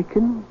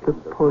taken the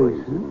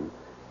poison,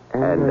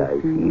 and I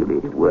feel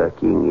it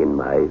working in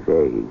my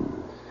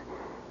veins.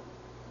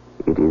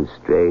 It is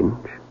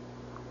strange,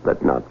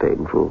 but not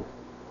painful.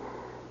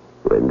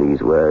 When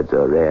these words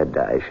are read,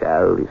 I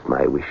shall, if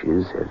my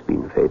wishes have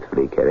been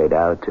faithfully carried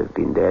out, have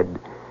been dead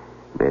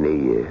many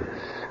years.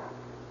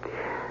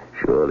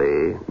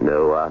 Surely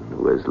no one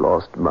who has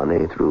lost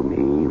money through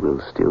me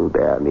will still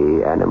bear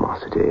me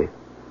animosity.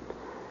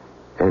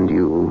 And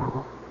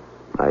you,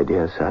 my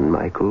dear son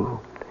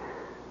Michael,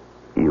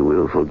 you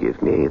will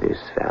forgive me this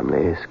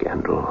family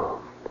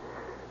scandal.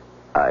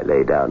 I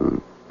lay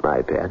down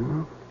my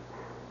pen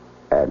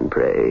and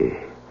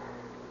pray,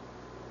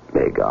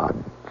 may God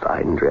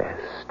find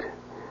rest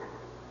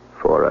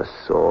for a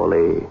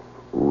sorely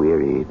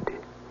wearied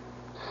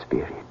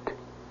spirit.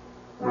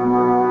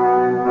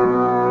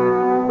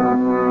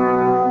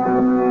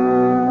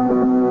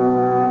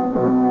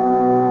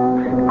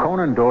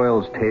 Conan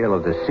Doyle's tale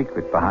of the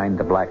secret behind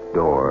the black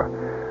door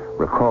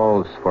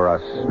recalls for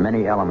us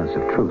many elements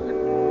of truth.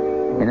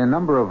 In a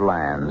number of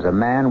lands, a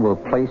man will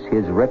place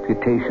his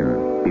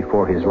reputation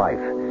before his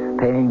life,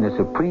 paying the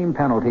supreme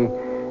penalty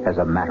as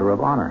a matter of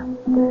honor.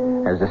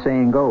 As the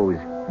saying goes,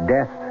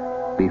 death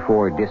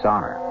before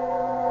dishonor.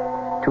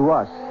 To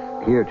us,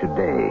 here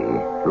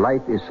today,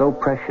 life is so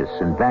precious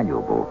and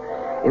valuable,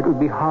 it would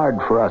be hard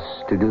for us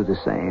to do the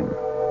same.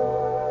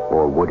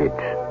 Or would it?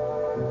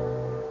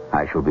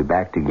 I shall be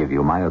back to give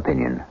you my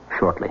opinion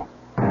shortly.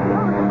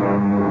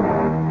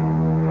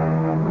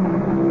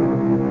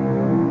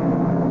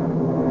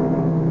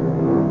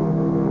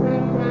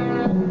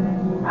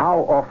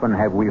 How often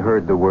have we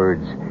heard the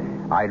words,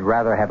 "I'd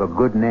rather have a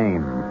good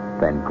name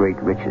than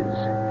great riches"?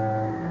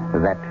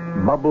 That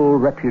bubble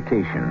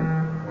reputation,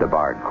 the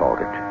bard called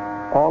it.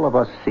 All of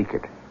us seek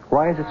it.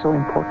 Why is it so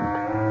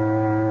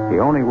important? The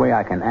only way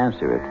I can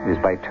answer it is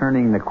by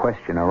turning the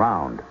question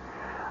around.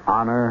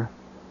 Honor,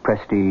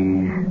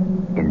 prestige,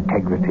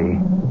 integrity,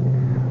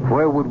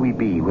 where would we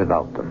be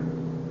without them?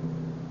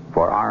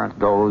 For aren't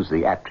those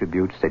the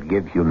attributes that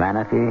give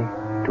humanity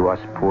to us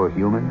poor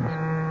humans?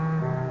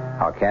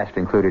 Our cast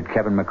included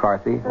Kevin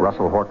McCarthy,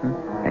 Russell Horton,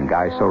 and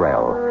Guy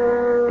Sorrell.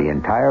 The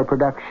entire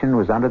production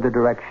was under the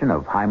direction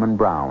of Hyman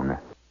Brown.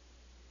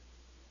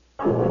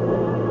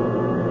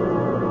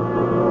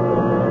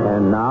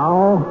 And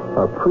now,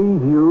 a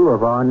preview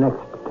of our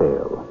next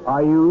tale.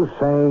 Are you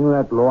saying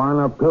that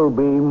Luana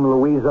Pilbeam,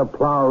 Louisa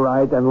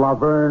Plowright, and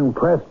Laverne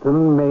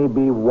Preston may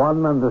be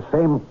one and the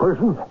same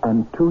person?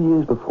 And 2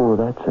 years before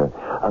that, sir,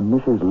 a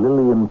Mrs.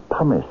 Lillian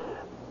Pumice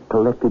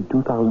collected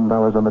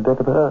 $2,000 on the death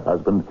of her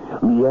husband,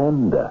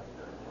 Leander.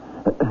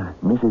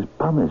 Mrs.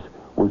 Pumice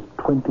was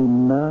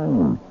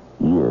 29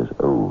 years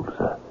old,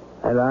 sir.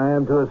 And I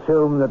am to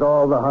assume that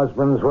all the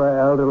husbands were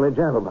elderly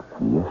gentlemen?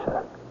 Yes,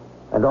 sir.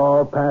 And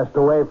all passed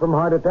away from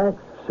heart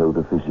attacks? So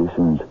the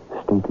physicians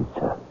stated,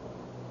 sir.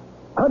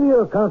 How do you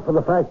account for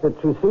the fact that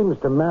she seems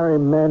to marry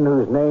men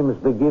whose names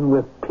begin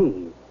with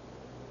P?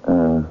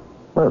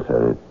 Well,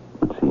 sir, it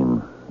would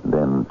seem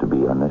then to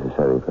be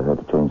unnecessary for her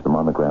to change the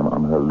monogram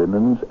on her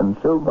linens and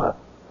silver.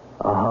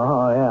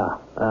 Oh,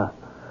 yeah.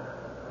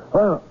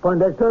 Well,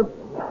 Poindexter,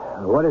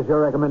 what is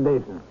your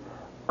recommendation?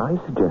 I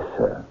suggest,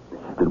 sir,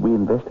 that we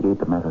investigate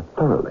the matter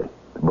thoroughly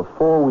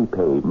before we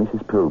pay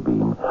Mrs.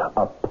 Pilbeam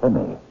a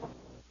penny.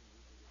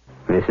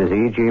 This is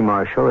E.G.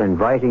 Marshall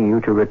inviting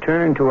you to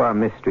return to our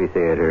Mystery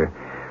Theater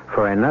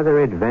for another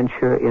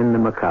adventure in the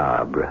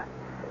macabre.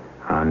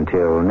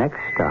 Until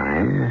next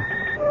time,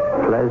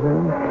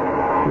 pleasant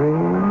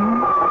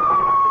dreams.